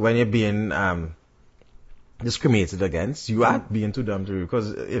when you're being discriminated against, you are being too dumb to,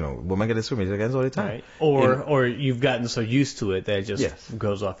 because, women get discriminated against all the time. Right. Or you've gotten so used to it that it just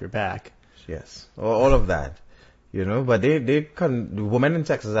goes off your back. Yes. All of that. But the women in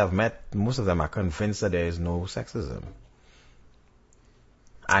Texas I've met, most of them are convinced that there is no sexism.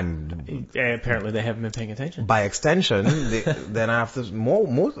 And apparently they haven't been paying attention. By extension, then after a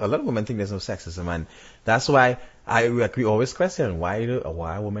lot of women think there's no sexism, and that's why we always question why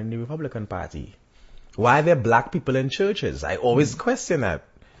are women in the Republican Party? Why are there black people in churches? I always question that.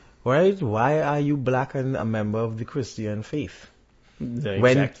 Right? Why are you black and a member of the Christian faith? The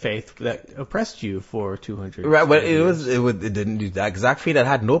exact faith that oppressed you for 200 years. Right, well, it didn't do that exact faith that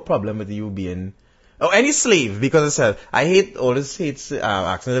had no problem with you being, any slave, because I hate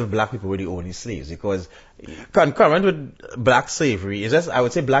asking if black people were the only slaves, because concurrent with black slavery is I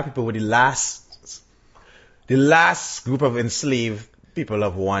would say black people were the last group of enslaved people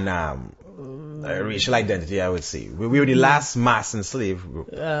of one racial identity, I would say. We were the last mass enslaved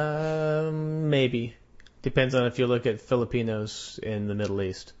group. Maybe. Depends on if you look at Filipinos in the Middle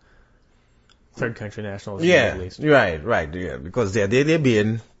East. Third country nationals in the Middle East. Right, yeah, because they're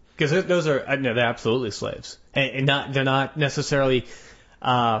being... Because those are, they're absolutely slaves. And they're not necessarily,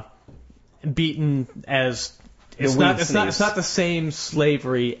 beaten as, it's not the same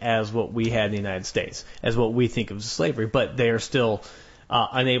slavery as what we had in the United States, as what we think of as slavery, but they are still,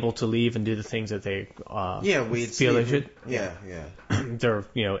 unable to leave and do the things that they, feel they should. Yeah. They're,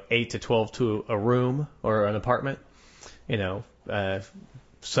 8 to 12 to a room or an apartment,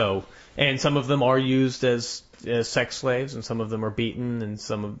 so, and some of them are used as sex slaves, and some of them are beaten, and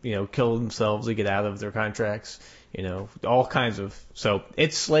some kill themselves to get out of their contracts, all kinds of, so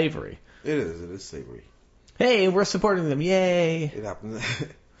it's slavery. It is slavery. Hey, we're supporting them, yay! It happens.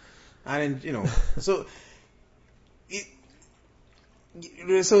 And so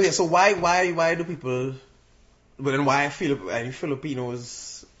why do people, but then why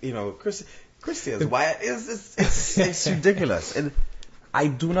Filipinos, Christians, why it's ridiculous. And I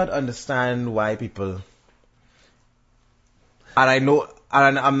do not understand why people, and I know,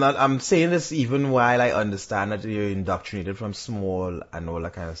 and I'm saying this even while I understand that you're indoctrinated from small and all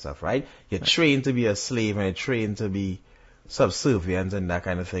that kind of stuff, right? You're trained to be a slave, and you're trained to be subservient and that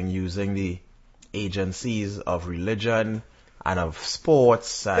kind of thing, using the agencies of religion and of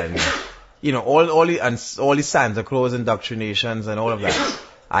sports and all the Santa Claus indoctrinations and all of that.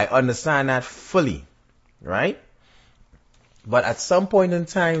 I understand that fully, right? But at some point in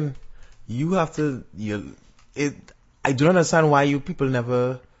time, you have to. I don't understand why you people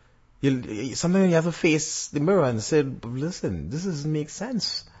never. Sometimes you have to face the mirror and say, "Listen, this doesn't make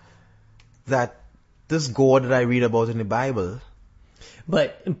sense." That this God that I read about in the Bible.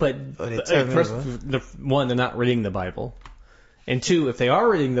 But first, one, they're not reading the Bible. And two, if they are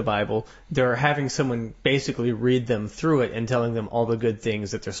reading the Bible, they're having someone basically read them through it and telling them all the good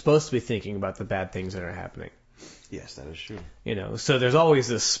things that they're supposed to be thinking about the bad things that are happening. Yes, that is true. So there's always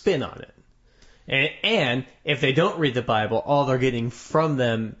this spin on it. And if they don't read the Bible, all they're getting from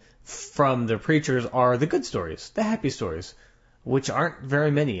the preachers are the good stories, the happy stories, which aren't very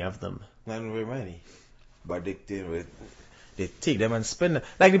many of them. Not very many. But they take them and spin them.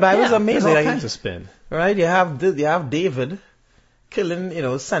 Like the Bible is amazing. There's all kinds of spin. Right? You have David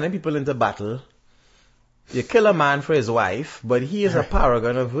killing, sending people into battle. You kill a man for his wife, but he is a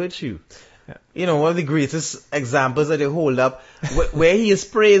paragon of virtue. You know, one of the greatest examples that they hold up, where he is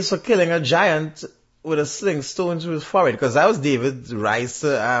praised for killing a giant with a sling stone through his forehead, because that was David's rise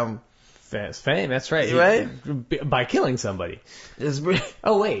to fame. That's right. Right? By killing somebody.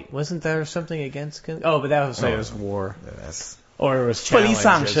 Oh wait, wasn't there something against killing? Oh, but that was war. Yes. Or it was fully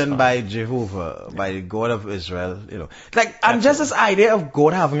sanctioned by Jehovah, by the God of Israel, you know. Like, and just this idea of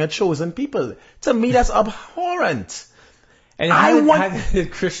God having a chosen people, to me that's abhorrent. And how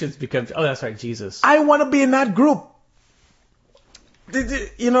did Christians become, oh that's right, Jesus. I want to be in that group.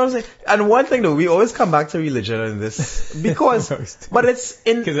 You know what I'm saying? And one thing though, we always come back to religion in this, because, but it's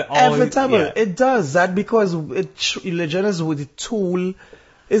inevitable. Yeah. It does that because religion is the tool,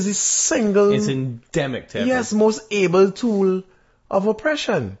 is the single... It's endemic to yes, most able tool of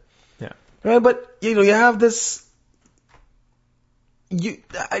oppression. Yeah. Right, but, you know, you have this...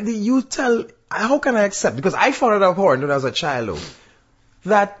 You tell... How can I accept? Because I found it abhorrent when I was a child, though,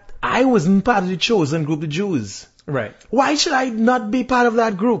 that I wasn't part of the chosen group, the Jews. Right. Why should I not be part of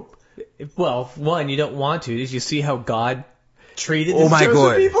that group? Well, one, you don't want to. Did you see how God treated his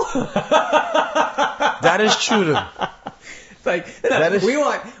chosen people? That is true, though. Like,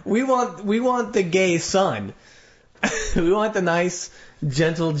 we want the gay son. We want the nice,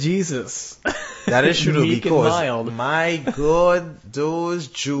 gentle Jesus. That is true, meek because and mild. My God, those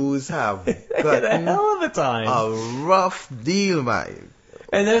Jews have got a hell of a time. A rough deal, man.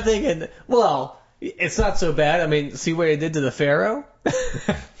 And they're thinking, well, it's not so bad. I mean, see what he did to the Pharaoh?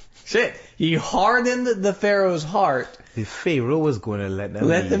 Shit, he hardened the Pharaoh's heart. The Pharaoh was going to let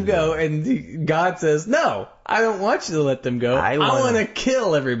them go, and God says, no, I don't want you to let them go. I want to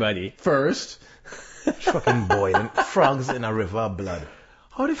kill everybody first. Fucking boiling frogs in a river of blood.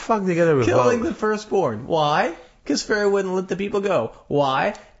 How the fuck they get a river? Killing the firstborn. Why? Because Pharaoh wouldn't let the people go.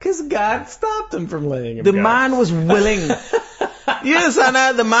 Why? Because God stopped him from letting him go. The man was willing. You understand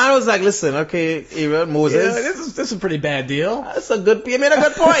that? The man was like, listen, okay, Aaron, Moses. Yeah, this is a pretty bad deal. That's a good, you made a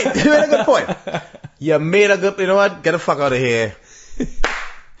good point. You made a good, you know what? Get the fuck out of here.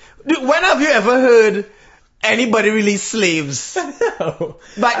 Dude, when have you ever heard anybody release slaves? No.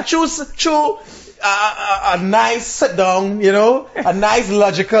 Like, choose a nice sit down, you know, a nice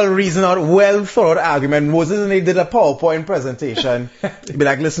logical reason or well thought argument. Moses and he did a PowerPoint presentation. He'd be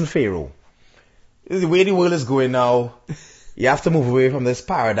like, listen, Pharaoh, the way the world is going now, you have to move away from this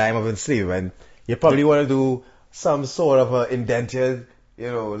paradigm of enslavement. You probably want to do some sort of a indentured,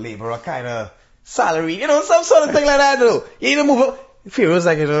 you know, laborer kind of salary, you know, some sort of thing like that, though. You need to move up. Pharaoh's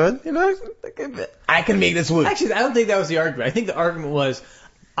like, you know, I can make this work. Actually, I don't think that was the argument. I think the argument was,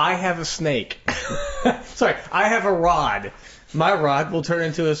 I have a snake. Sorry, I have a rod. My rod will turn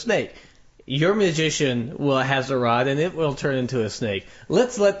into a snake. Your magician has a rod and it will turn into a snake.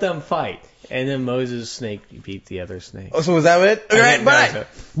 Let's let them fight. And then Moses' snake beat the other snake. Oh, so was that it?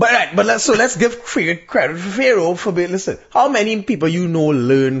 But let's give credit for Pharaoh for being, listen, how many people you know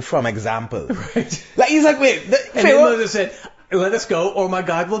learn from example? Right. Like, he's like, wait, and Pharaoh, then Moses said, let us go or my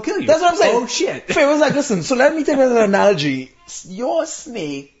God will kill you. That's what I'm saying. Oh shit. Pharaoh's like, listen, so let me take another analogy. Your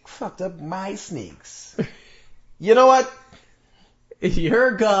snake fucked up my snakes. You know what?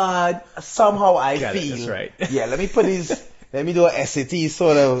 Your God. Somehow I feel. That's right. Yeah, let me do a SAT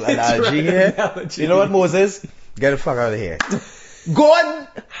sort of analogy here. You know what, Moses? Get the fuck out of here. God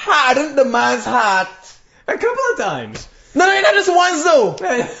hardened the man's heart. A couple of times. No, not just once though.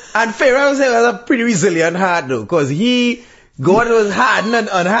 And Pharaoh has a pretty resilient heart though, because God was hardened and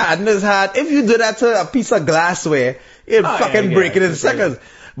unhardened his heart. If you do that to a piece of glassware, it'll fucking break it in seconds.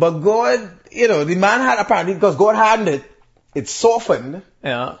 But God, you know, the man had apparently, because God hardened it softened.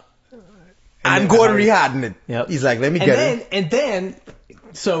 Yeah. And God re-hardened it. Yep. He's like, let me get it. And then,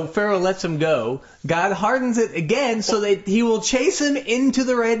 so Pharaoh lets him go. God hardens it again so that he will chase him into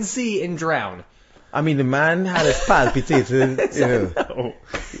the Red Sea and drown. I mean, the man had his palpitating,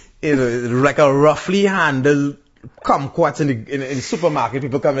 you know, like a roughly handled kumquat in the supermarket.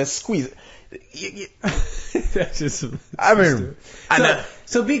 People come and squeeze it. That's just. I mean,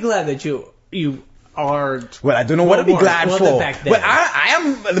 so be glad that you are. Well, I don't know what to be glad for. Well, I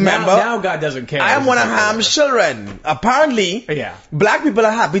am the member. Now God doesn't care. I am one of Ham's children. Apparently, black people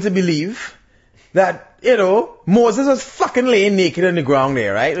are happy to believe that, you know, Moses was fucking laying naked on the ground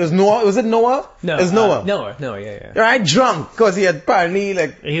there, right? It was Noah. Was it Noah? No, it was Noah. Noah, yeah. Right, drunk because he had apparently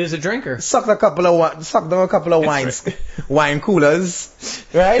he was a drinker. Sucked on a couple of wine coolers,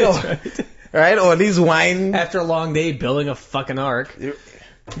 right? Right, or these wine. After a long day building a fucking ark.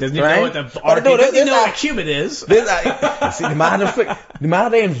 Doesn't even know what the ark is. Doesn't know what a cubit is. See, the man had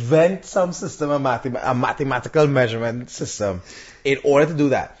to invent some system, a mathematical measurement system in order to do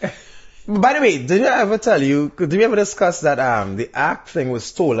that. By the way, did we ever discuss that the ark thing was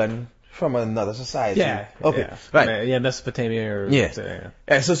stolen from another society. Yeah. Okay. Yeah. Right. Yeah, Mesopotamia or... Yeah.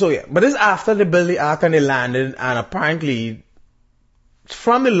 Yeah. So yeah. But this is after they built the ark and they landed, and apparently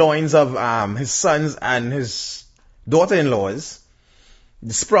from the loins of his sons and his daughter-in-laws,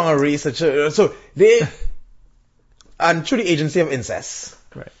 sprung a race. So they, and through the agency of incest,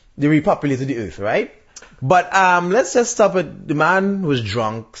 Right. they repopulated the earth, right? But let's just stop it. The man was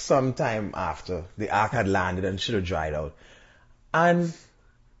drunk sometime after the ark had landed and should have dried out. And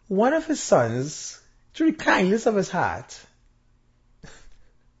one of his sons, through the kindness of his heart,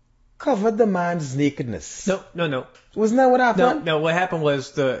 covered the man's nakedness. No. Wasn't that what happened? No, what happened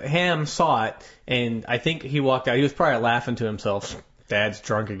was the Ham saw it, and I think he walked out. He was probably laughing to himself. Dad's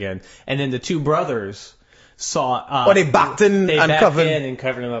drunk again. And then the two brothers saw... they backed in they and backed covered... in and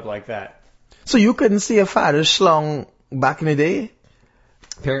covered him up like that. So you couldn't see a father's schlong back in the day?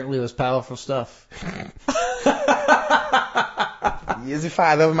 Apparently it was powerful stuff. He is the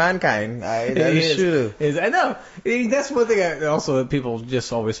father of mankind. That is true. I know. That's one thing also people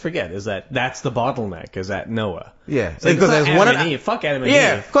just always forget, is that's the bottleneck, is that Noah. Yeah. So because there's one of Eve. Fuck Adam and Eve.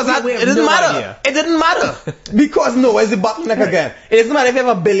 Yeah, because it doesn't no matter. idea. It didn't matter. Because Noah is the bottleneck again. It doesn't matter if you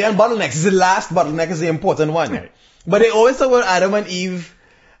have a billion bottlenecks. It's the last bottleneck is the important one. Right. But they always talk about Adam and Eve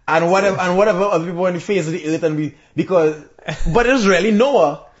and whatever other people on the face of the earth but it was really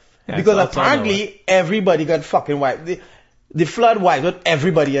Noah. Yeah, because apparently everybody got fucking wiped. The flood wiped out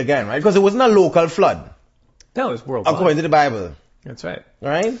everybody again, right? Because it wasn't a local flood. No, it was worldwide. According to the Bible. That's right.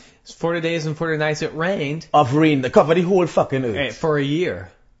 Right? It's 40 days and 40 nights it rained. Of rain that covered the whole fucking earth. For a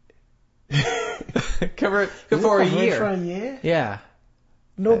year. Cover for a year. For a year? Yeah.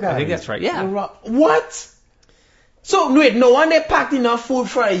 No, guys. I think that's right. Yeah. What? So, wait, no one they packed enough food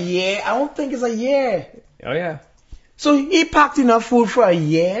for a year? I don't think it's a year. Oh, yeah. So, he packed enough food for a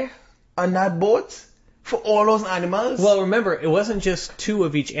year on that boat? For all those animals? Well, remember, it wasn't just 2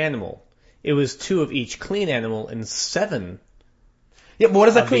 of each animal. It was 2 of each clean animal and 7. Yeah, but what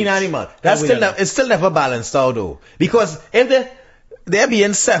is a clean animal? It's still never balanced out though. Because if there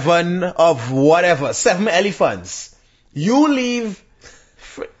being 7 of whatever, 7 elephants, you leave...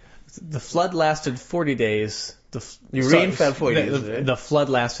 The flood lasted 40 days. The rain fell 40 days. Right? The flood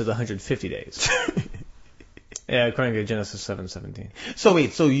lasted 150 days. Yeah, according to Genesis 7:17. So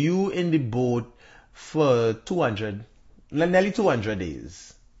wait, so you in the boat for 200, nearly 200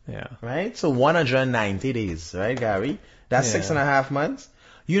 days. Yeah. Right? So 190 days, right, Gary? That's 6.5 months.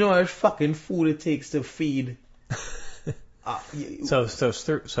 You know how much fucking food it takes to feed. So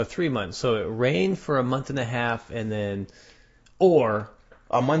 3 months. So it rained for a month and a half, and then, or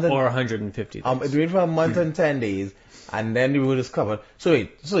 150 days. It rained for a month and 10 days, and then the road is covered. So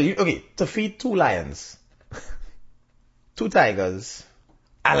wait, to feed 2 lions, 2 tigers.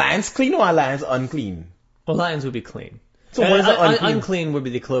 Are lions clean or are lions unclean? Well, lions would be clean. So what is unclean? Unclean would be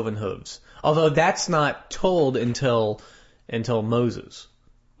the cloven hooves. Although that's not told until Moses.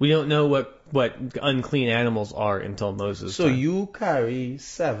 We don't know what unclean animals are until Moses. So you carry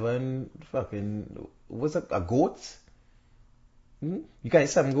 7 fucking, what's it, a goat? You carry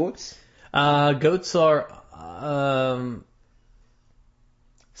 7 goats? Goats are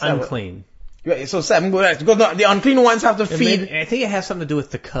unclean. Yeah, so 7 goats. Because the unclean ones have to feed. I think it has something to do with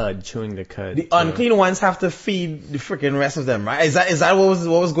the cud, chewing the cud. The unclean ones have to feed the freaking rest of them, right? Is that what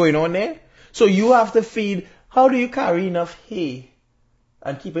was going on there? So you have to feed. How do you carry enough hay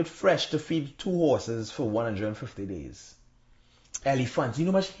and keep it fresh to feed 2 horses for 150 days? Elephants. You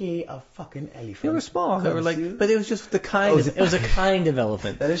know how much hay a fucking elephant? They were small. They were like, but it was just the kind. It was a kind of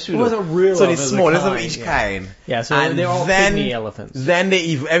elephant. That is true. It wasn't real. So the smallest of each kind. Yeah. So they're all pygmy elephants. Then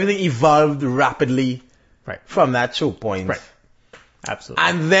everything evolved rapidly. Right. From that choke point. Right. Absolutely.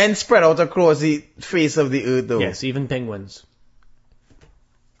 And then spread out across the face of the earth, though. Yes, even penguins.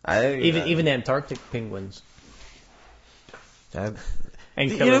 Even Antarctic penguins. And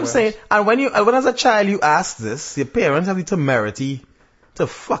you know what I'm saying? And when as a child you ask this, your parents have the temerity to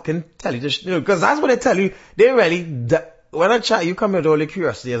fucking tell you this, because that's what they tell you. They really, when a child, you come with all your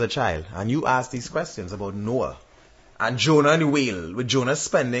curiosity as a child, and you ask these questions about Noah and Jonah and the whale, with Jonah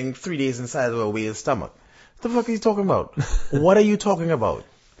spending 3 days inside of a whale's stomach. What the fuck are you talking about? What are you talking about?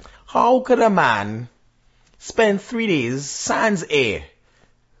 How could a man spend 3 days sans air?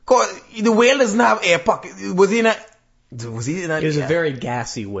 Cause the whale doesn't have air pocket. Was he in a? It was a very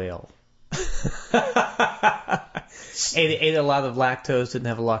gassy whale. ate a lot of lactose, didn't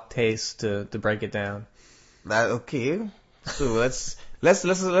have a lactase to break it down. Okay. So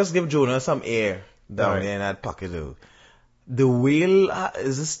let's give Jonah some air down there in that pocket though. The whale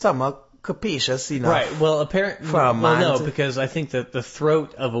is the stomach capacious enough. Right. Well, apparently, no, because I think that the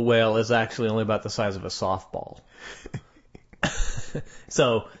throat of a whale is actually only about the size of a softball.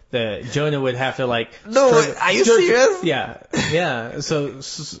 So Jonah would have to like. No, are you serious? Yeah. So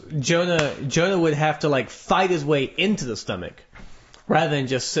Jonah would have to like fight his way into the stomach, rather than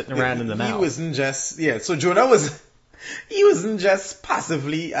just sitting around in the mouth. He wasn't just So Jonah wasn't just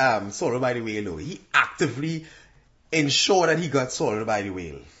passively swallowed by the whale, though. He actively ensured that he got swallowed by the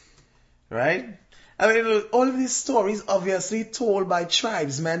whale, right? I mean, all of these stories obviously told by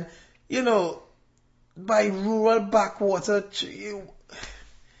tribesmen, by rural backwater.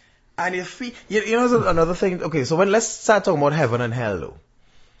 And another thing. Okay, so let's start talking about heaven and hell, though,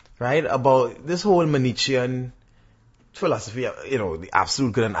 right? About this whole Manichaean philosophy, the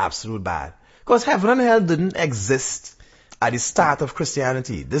absolute good and absolute bad. Because heaven and hell didn't exist at the start of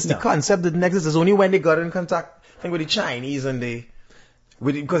Christianity. The concept didn't exist. It's only when they got in contact, I think, with the Chinese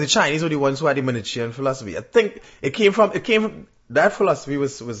because the Chinese were the ones who had the Manichaean philosophy. I think it came from that philosophy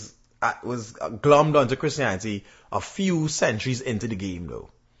was glommed onto Christianity a few centuries into the game, though.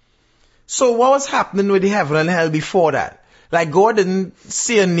 So what was happening with the heaven and hell before that? Like, God didn't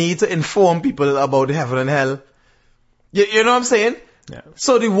see a need to inform people about heaven and hell. You know what I'm saying? Yeah.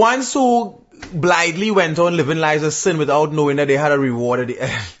 So the ones who blindly went on living lives of sin without knowing that they had a reward at the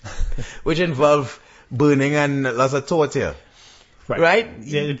end, which involved burning and lots of torture. Right?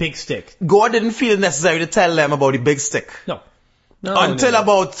 Yeah, the big stick. God didn't feel it necessary to tell them about the big stick. No. Until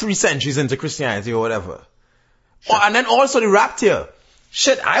about 3 centuries into Christianity or whatever. Sure. And then also the rapture.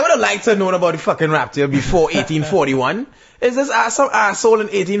 Shit, I would have liked to have known about the fucking rapture before 1841. Is this some asshole in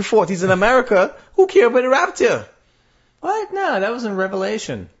 1840s in America who cared about the rapture? What? No, that was in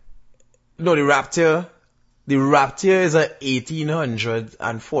Revelation. No, the rapture is a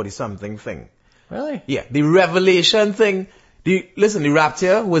 1840 something thing. Really? Yeah, the revelation thing. The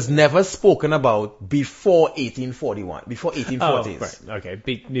rapture was never spoken about before 1841, before 1840s. Oh, right. Okay.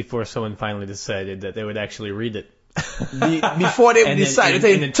 Before someone finally decided that they would actually read it. Before they decided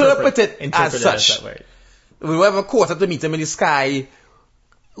to interpret it as such. That way. Whoever caught up to meet him in the sky,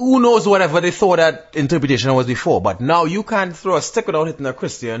 who knows whatever they thought that interpretation was before. But now you can't throw a stick without hitting a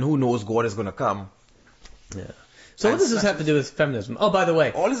Christian who knows God is going to come. Yeah. So what does this have to do with feminism? Oh, by the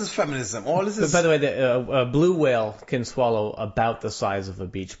way. All this is feminism. All this is... By the way, a blue whale can swallow about the size of a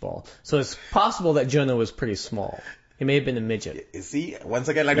beach ball. So it's possible that Jonah was pretty small. He may have been a midget. You see, once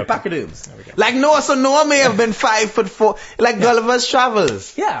again, like the pachyderms. Like Noah, so Noah may have been 5'4", like Gulliver's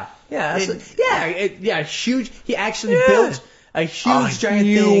Travels. Yeah. Huge. He actually built a huge giant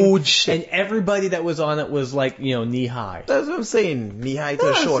thing, and everybody that was on it was like, knee high. That's what I'm saying. Knee high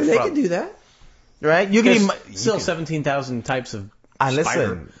to a short They frog. can do that. Right? Still 17,000 types of spider.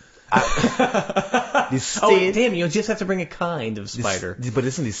 Listen. The state, damn, you'll just have to bring a kind of spider. But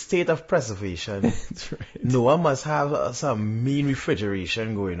listen, the state of preservation. That's right. Noah must have some mean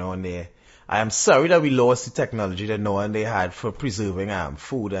refrigeration going on there. I am sorry that we lost the technology that Noah and they had for preserving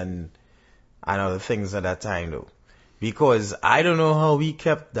food and other things at that time, though. Because I don't know how we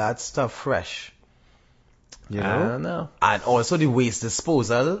kept that stuff fresh. I don't know. And also the waste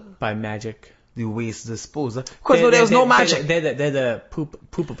disposal. By magic. The waste disposal. Because there was no magic. They're the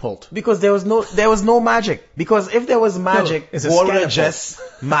poop-a-pult. Because there was no magic. Because if there was magic, God would just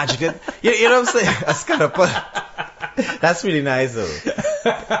magic it. You know what I'm saying? A scatapult. That's really nice, though.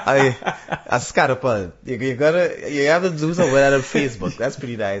 A scatapult. You have to do something with that on Facebook. That's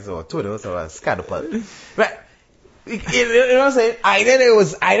pretty nice. Or Twitter, or a scatapult. Right. You know what I'm saying? Either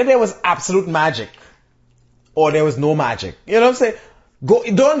there was absolute magic, or there was no magic. You know what I'm saying?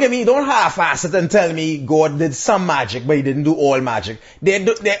 Don't half-ass it and tell me God did some magic, but he didn't do all magic. They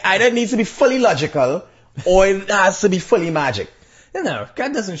either needs to be fully logical, or it has to be fully magic. No,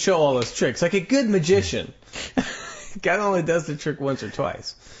 God doesn't show all his tricks. Like a good magician, God only does the trick once or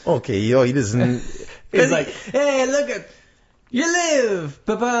twice. Okay, he doesn't... He's like, hey, look at... You live!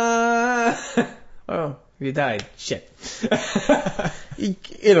 Ba-ba! Oh, you died. Shit. I'm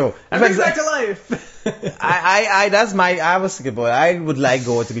back to life. I was thinking about it. I would like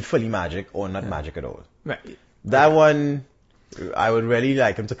God to be fully magic or not magic at all. Right. That one, I would really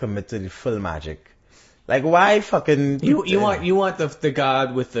like him to commit to the full magic. Like, why fucking... You want the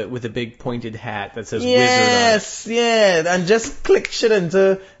God with the big pointed hat that says wizard on it. Yeah, and just click shit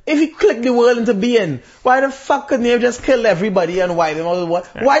into... If he clicked the world into being, why the fuck couldn't he have just killed everybody and wiped them out of the world?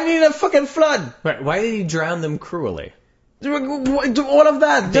 Why did he need a fucking flood? Right. Why did he drown them cruelly? Do all of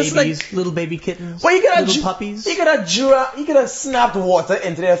that. Babies, just like little baby kittens, little puppies. He could have snapped water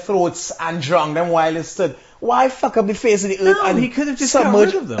into their throats and drowned them while it stood. Why fuck up the face of the earth? No, he could have just got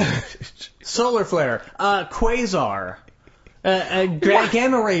rid of them. Solar flare, quasar,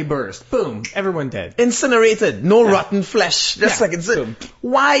 gamma ray burst, boom, everyone dead. Incinerated, no rotten flesh. Just like it's...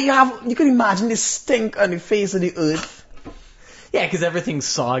 Why you could imagine the stink on the face of the earth? Yeah, because everything's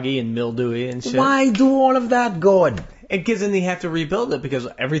soggy and mildewy and shit. Why do all of that, God? Because then they have to rebuild it because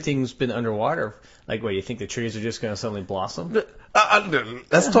everything's been underwater. Like, what, you think the trees are just going to suddenly blossom?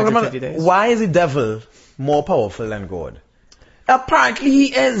 Let's talk about why is the devil more powerful than God? Apparently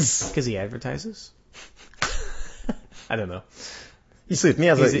he is. Because he advertises? I don't know. He certainly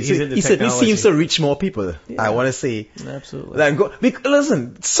has he certainly seems to reach more people. Yeah. I want to say. Absolutely. Than God. Because,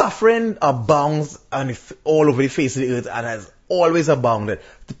 listen, suffering abounds all over the face of the earth and has always abounded.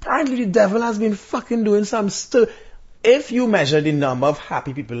 Apparently the devil has been fucking doing some stuff. If you measure the number of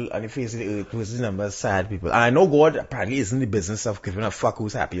happy people on the face of the earth versus the number of sad people, and I know God apparently isn't in the business of giving a fuck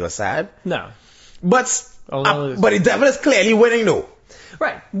who's happy or sad. No. But the devil is clearly winning though.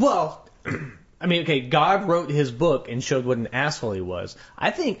 Right. Well, I mean, okay, God wrote his book and showed what an asshole he was.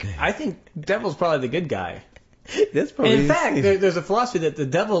 I think devil's probably the good guy. That's probably. And in fact, there's a philosophy that the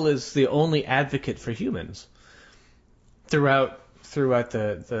devil is the only advocate for humans throughout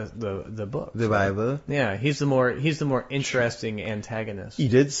the book. The Bible. Yeah, he's the more interesting antagonist. He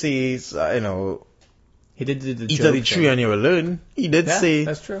did say, he did do the eat of the tree and you will learn. He did say.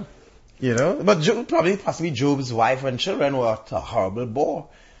 That's true. But possibly Job's wife and children were a horrible bore.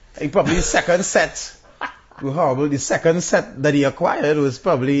 He probably the second set were horrible. The second set that he acquired was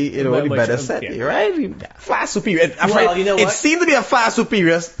probably, the better set, right? Yeah. Far superior. Well, you know what? It seemed to be a far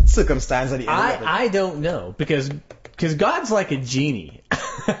superior circumstance at the end of it. I don't know, because God's like a genie.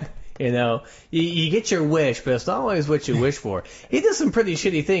 You get your wish, but it's not always what you wish for. He does some pretty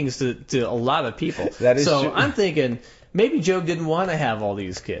shitty things to a lot of people. That is so true. I'm thinking maybe Job didn't want to have all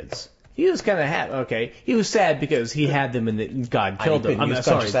these kids. He was kind of he was sad because he had them and God killed them.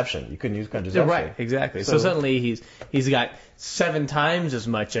 Contraception. You couldn't use contraception. Right, exactly. So suddenly he's got 7 times as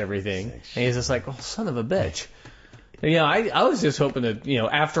much everything, and he's just like, oh, son of a bitch. I was just hoping to,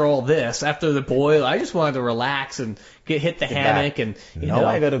 after all this, after the boil, I just wanted to relax and hit the hammock and,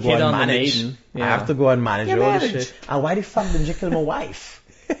 I gotta go hit and on manage. the maiden. I have to go and manage all this shit. And why the fuck didn't you kill my wife?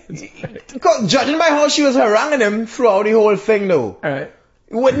 Because judging by how she was haranguing him throughout the whole thing, though. Alright.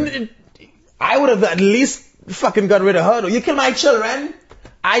 I would have at least fucking got rid of her, though. You kill my children?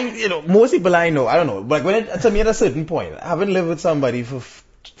 Most people I know, I don't know, but to me at a certain point, I haven't lived with somebody for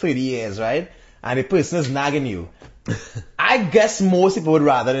 30 years, right? And the person is nagging you. I guess most people would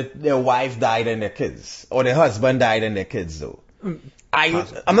rather that their wife died than their kids, or their husband died than their kids, though. I'm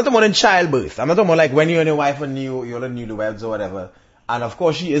not talking about in childbirth. I'm not talking about like when you and your wife are you're on newlyweds or whatever. And of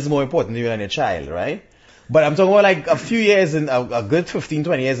course, she is more important to you than your child, right? But I'm talking about like a few years a good 15,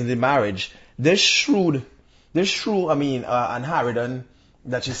 20 years into marriage. This shrewd, and Harridan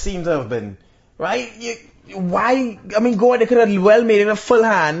that she seems to have been, right? God, they could have well made it a full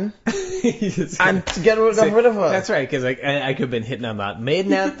hand and to get rid of her. That's right, because I could have been hitting on that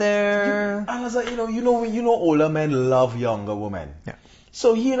maiden out there. And I was like, older men love younger women. Yeah.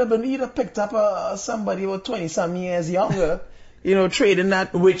 So he'd have picked up somebody who was 20-some years younger. Trading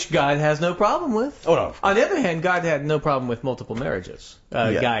that. Which God has no problem with. Oh, no. On the other hand, God had no problem with multiple marriages.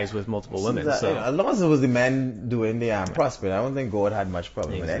 Guys with multiple women. As long as it was the men doing the prospering, I don't think God had much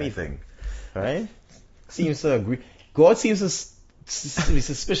problem with anything. Right? Seems to agree. God seems to be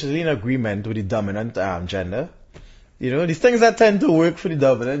suspiciously in agreement with the dominant gender. These things that tend to work for the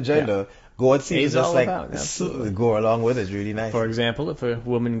dominant gender, God seems to just go along with it. It's really nice. For example, if a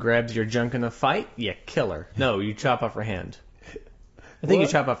woman grabs your junk in a fight, you kill her. No, you chop off her hand. I think you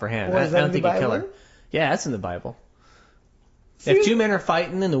chop off her hand. I don't think you kill her. Yeah, that's in the Bible. If 2 men are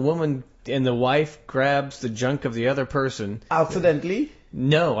fighting and the woman and the wife grabs the junk of the other person. Accidentally?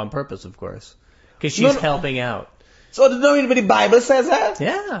 No, on purpose, of course. Because she's helping out. So the Bible says that?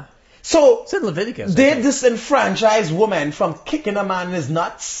 Yeah. So it's in Leviticus. They disenfranchise women from kicking a man in his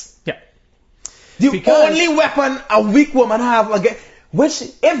nuts? Yeah. The only weapon a weak woman have against... Which,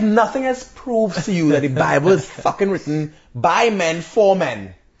 if nothing else proves to you that the Bible is fucking written by men for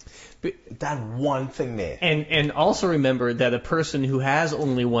men, that one thing there. And also remember that a person who has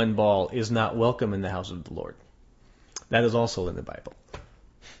only one ball is not welcome in the house of the Lord. That is also in the Bible.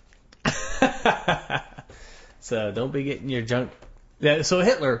 So don't be getting your junk. Yeah, so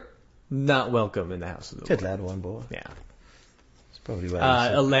Hitler, not welcome in the house of the Lord. Hitler had one ball. Yeah. That's probably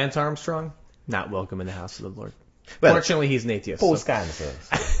why. Lance Armstrong, not welcome in the house of the Lord. Well, fortunately, he's an atheist. Post-cancer.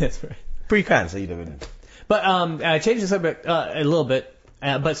 That's right. Pre-cancer, you'd have been. But change the subject a little bit.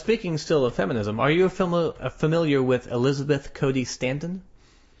 But speaking still of feminism, are you familiar with Elizabeth Cady Stanton?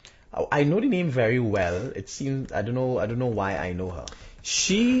 Oh, I know the name very well. It seems I don't know why I know her.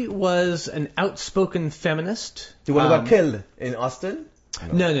 She was an outspoken feminist. The one who got killed in Austin?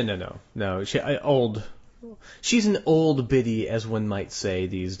 No. She's an old biddy, as one might say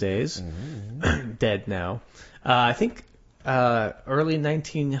these days. Mm-hmm. Dead now. I think early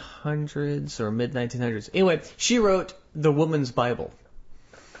 1900s or mid 1900s. Anyway, she wrote The Woman's Bible.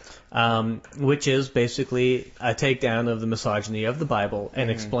 Which is basically a takedown of the misogyny of the Bible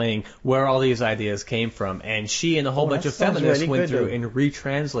and explaining where all these ideas came from. And she and a whole bunch of feminists went through and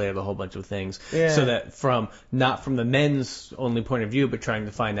retranslated a whole bunch of things so that not from the men's only point of view, but trying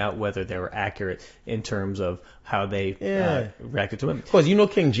to find out whether they were accurate in terms of how they reacted to women. Because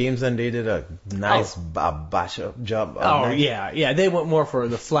King James and they did a nice job. Yeah. They went more for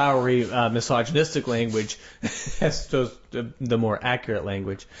the flowery, misogynistic language as opposed to the more accurate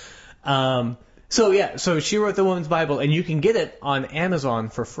language. So she wrote The Woman's Bible, and you can get it on Amazon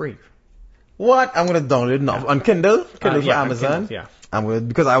for free. What? I'm gonna download it now on Kindle. Kindle for Amazon. Kindle, I'm gonna,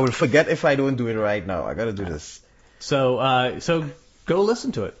 because I will forget if I don't do it right now. I gotta do this. So go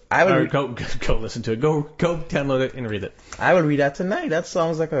listen to it. Go listen to it. Go download it and read it. I will read that tonight. That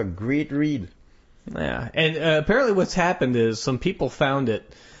sounds like a great read. Yeah, and apparently what's happened is some people found it,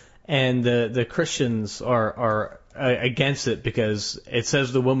 and the Christians are against it because it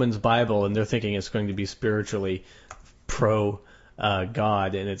says The Woman's Bible, and they're thinking it's going to be spiritually pro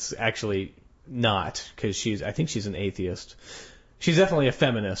God, and it's actually not, because I think she's an atheist. She's definitely a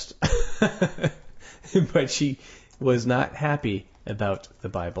feminist, but she was not happy about the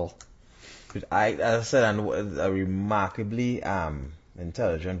Bible. As I said, a remarkably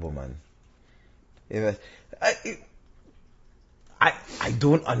intelligent woman. I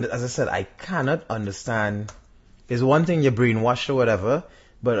don't, as I said, I cannot understand. It's one thing you're brainwashed or whatever,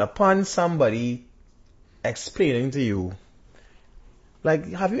 but upon somebody explaining to you, like,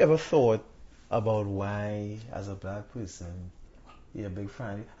 have you ever thought about why, as a black person, you're a big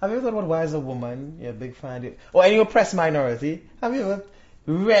fan? Have you ever thought about why, as a woman, you're a big fan? Or any oppressed minority? Have you ever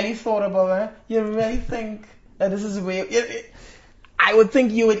really thought about it? You really think that this is the way? I would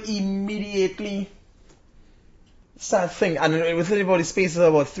think you would immediately start thinking, and within about the space of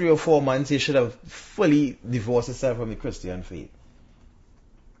about 3 or 4 months, you should have fully divorced yourself from the Christian faith.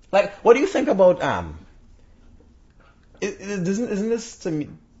 Like, what do you think about isn't this to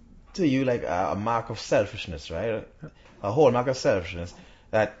you like a mark of selfishness, right? A whole mark of selfishness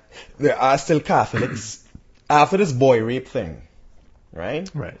that there are still Catholics after this boy rape thing, right?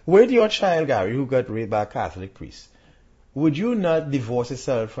 Right. Where did your child, Gary, who got raped by a Catholic priest? Would you not divorce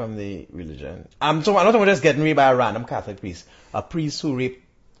yourself from the religion? I'm not talking about just getting raped by a random Catholic priest. A priest who raped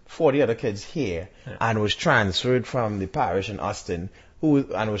 40 other kids here and was transferred from the parish in Austin,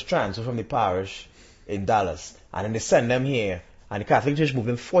 and was transferred from the parish in Dallas. And then they send them here. And the Catholic Church moved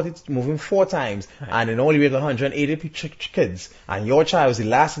him 4 times. And then only raped 180 kids. And your child was the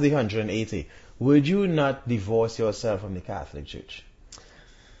last of the 180. Would you not divorce yourself from the Catholic Church?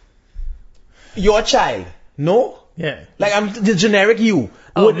 Your child. No? Yeah. Like, I'm the generic you.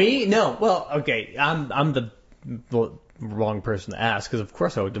 Oh, me? No. Well, okay. I'm the wrong person to ask, because of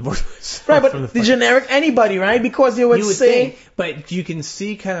course I would divorce myself. Right, but the generic anybody, right? Because you would say... think, but you can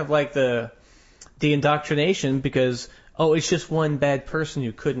see kind of like the indoctrination, because it's just one bad person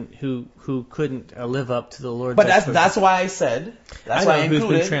who couldn't live up to the Lord's. But that's why I said. That's why I included.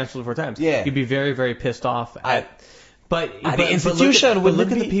 Who's been transferred 4 times. Yeah. You'd be very, very pissed off at. But the institution would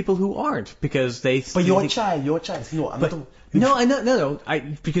look at the people who aren't, because they. But your child. No.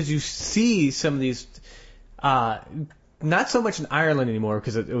 Because you see some of these, not so much in Ireland anymore,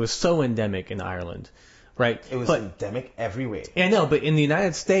 because it was so endemic in Ireland, right? It was endemic everywhere. Yeah, I know, but in the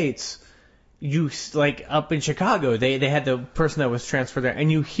United States, like up in Chicago, they had the person that was transferred there,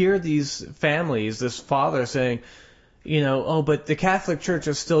 and you hear these families, this father saying, but the Catholic Church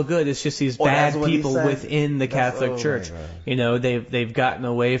is still good. It's just these bad people within the Catholic Church. They've gotten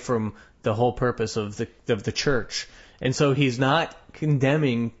away from the whole purpose of the church. And so he's not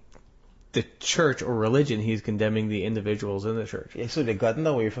condemning the church or religion. He's condemning the individuals in the church. Yeah, so they've gotten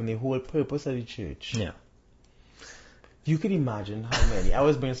away from the whole purpose of the church. Yeah. You could imagine I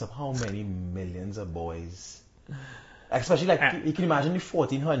was bringing up how many millions of boys, especially you can imagine the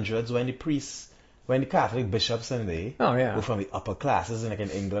 1400s when the Catholic bishops and were from the upper classes in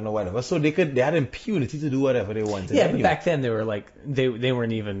England or whatever, so they had impunity to do whatever they wanted. Yeah, but back then they were like they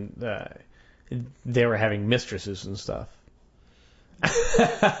weren't even they were having mistresses and stuff.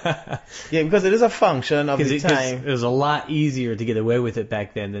 Yeah, because it is a function of the time. It was a lot easier to get away with it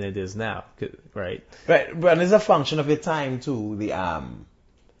back then than it is now, right? Right, but it's a function of the time too.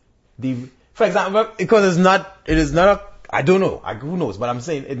 For example, because it is not a. I don't know. Who knows? But I'm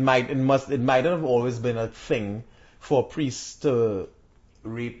saying it might have always been a thing for priests to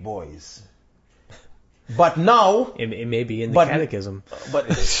rape boys. But now it may be in the catechism. But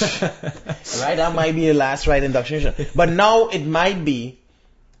right, that might be the last right indoctrination. But now it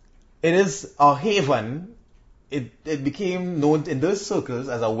is a haven it became known in those circles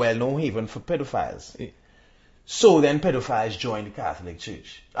as a well-known haven for pedophiles. So then pedophiles joined the Catholic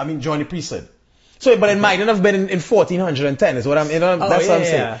Church. Joined the priesthood. So, but it mightn't have been in 1410 is what that's what I'm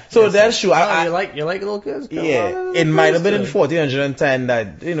saying. Yeah. So that's true. You like little kids? It might have been in 1410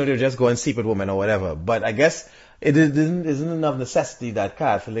 that, they would just go and sleep with women or whatever. But I guess it isn't enough necessity that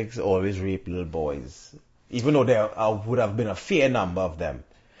Catholics always rape little boys. Even though there would have been a fair number of them.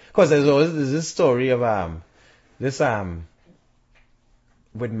 Because there's this story of, with not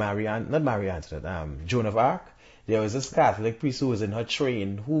Marie Antoinette, Joan of Arc. There was this Catholic priest who was in her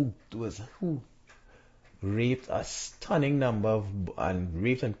train who raped a stunning number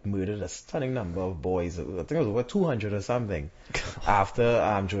raped and murdered a stunning number of boys. I think it was over 200 or something.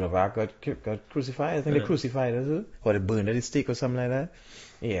 After Joan of Arc got crucified. I think they crucified her, or they burned her at the stake or something like that.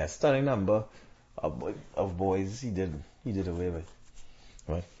 Yeah, stunning number of boys he did away with.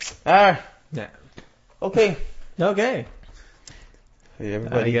 Right. Yeah. Okay. Hey,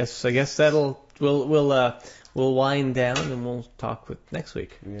 everybody. I guess we'll wind down and we'll talk next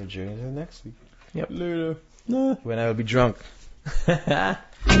week. We'll journey to next week. Yep. Later. When I will be drunk. If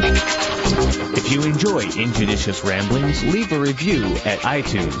you enjoy Injudicious Ramblings, leave a review at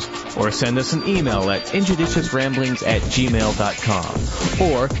iTunes or send us an email at injudiciousramblings@gmail.com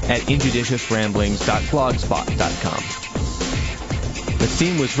or at injudiciousramblings.blogspot.com. The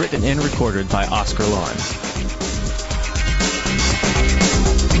theme was written and recorded by Oscar Lawrence.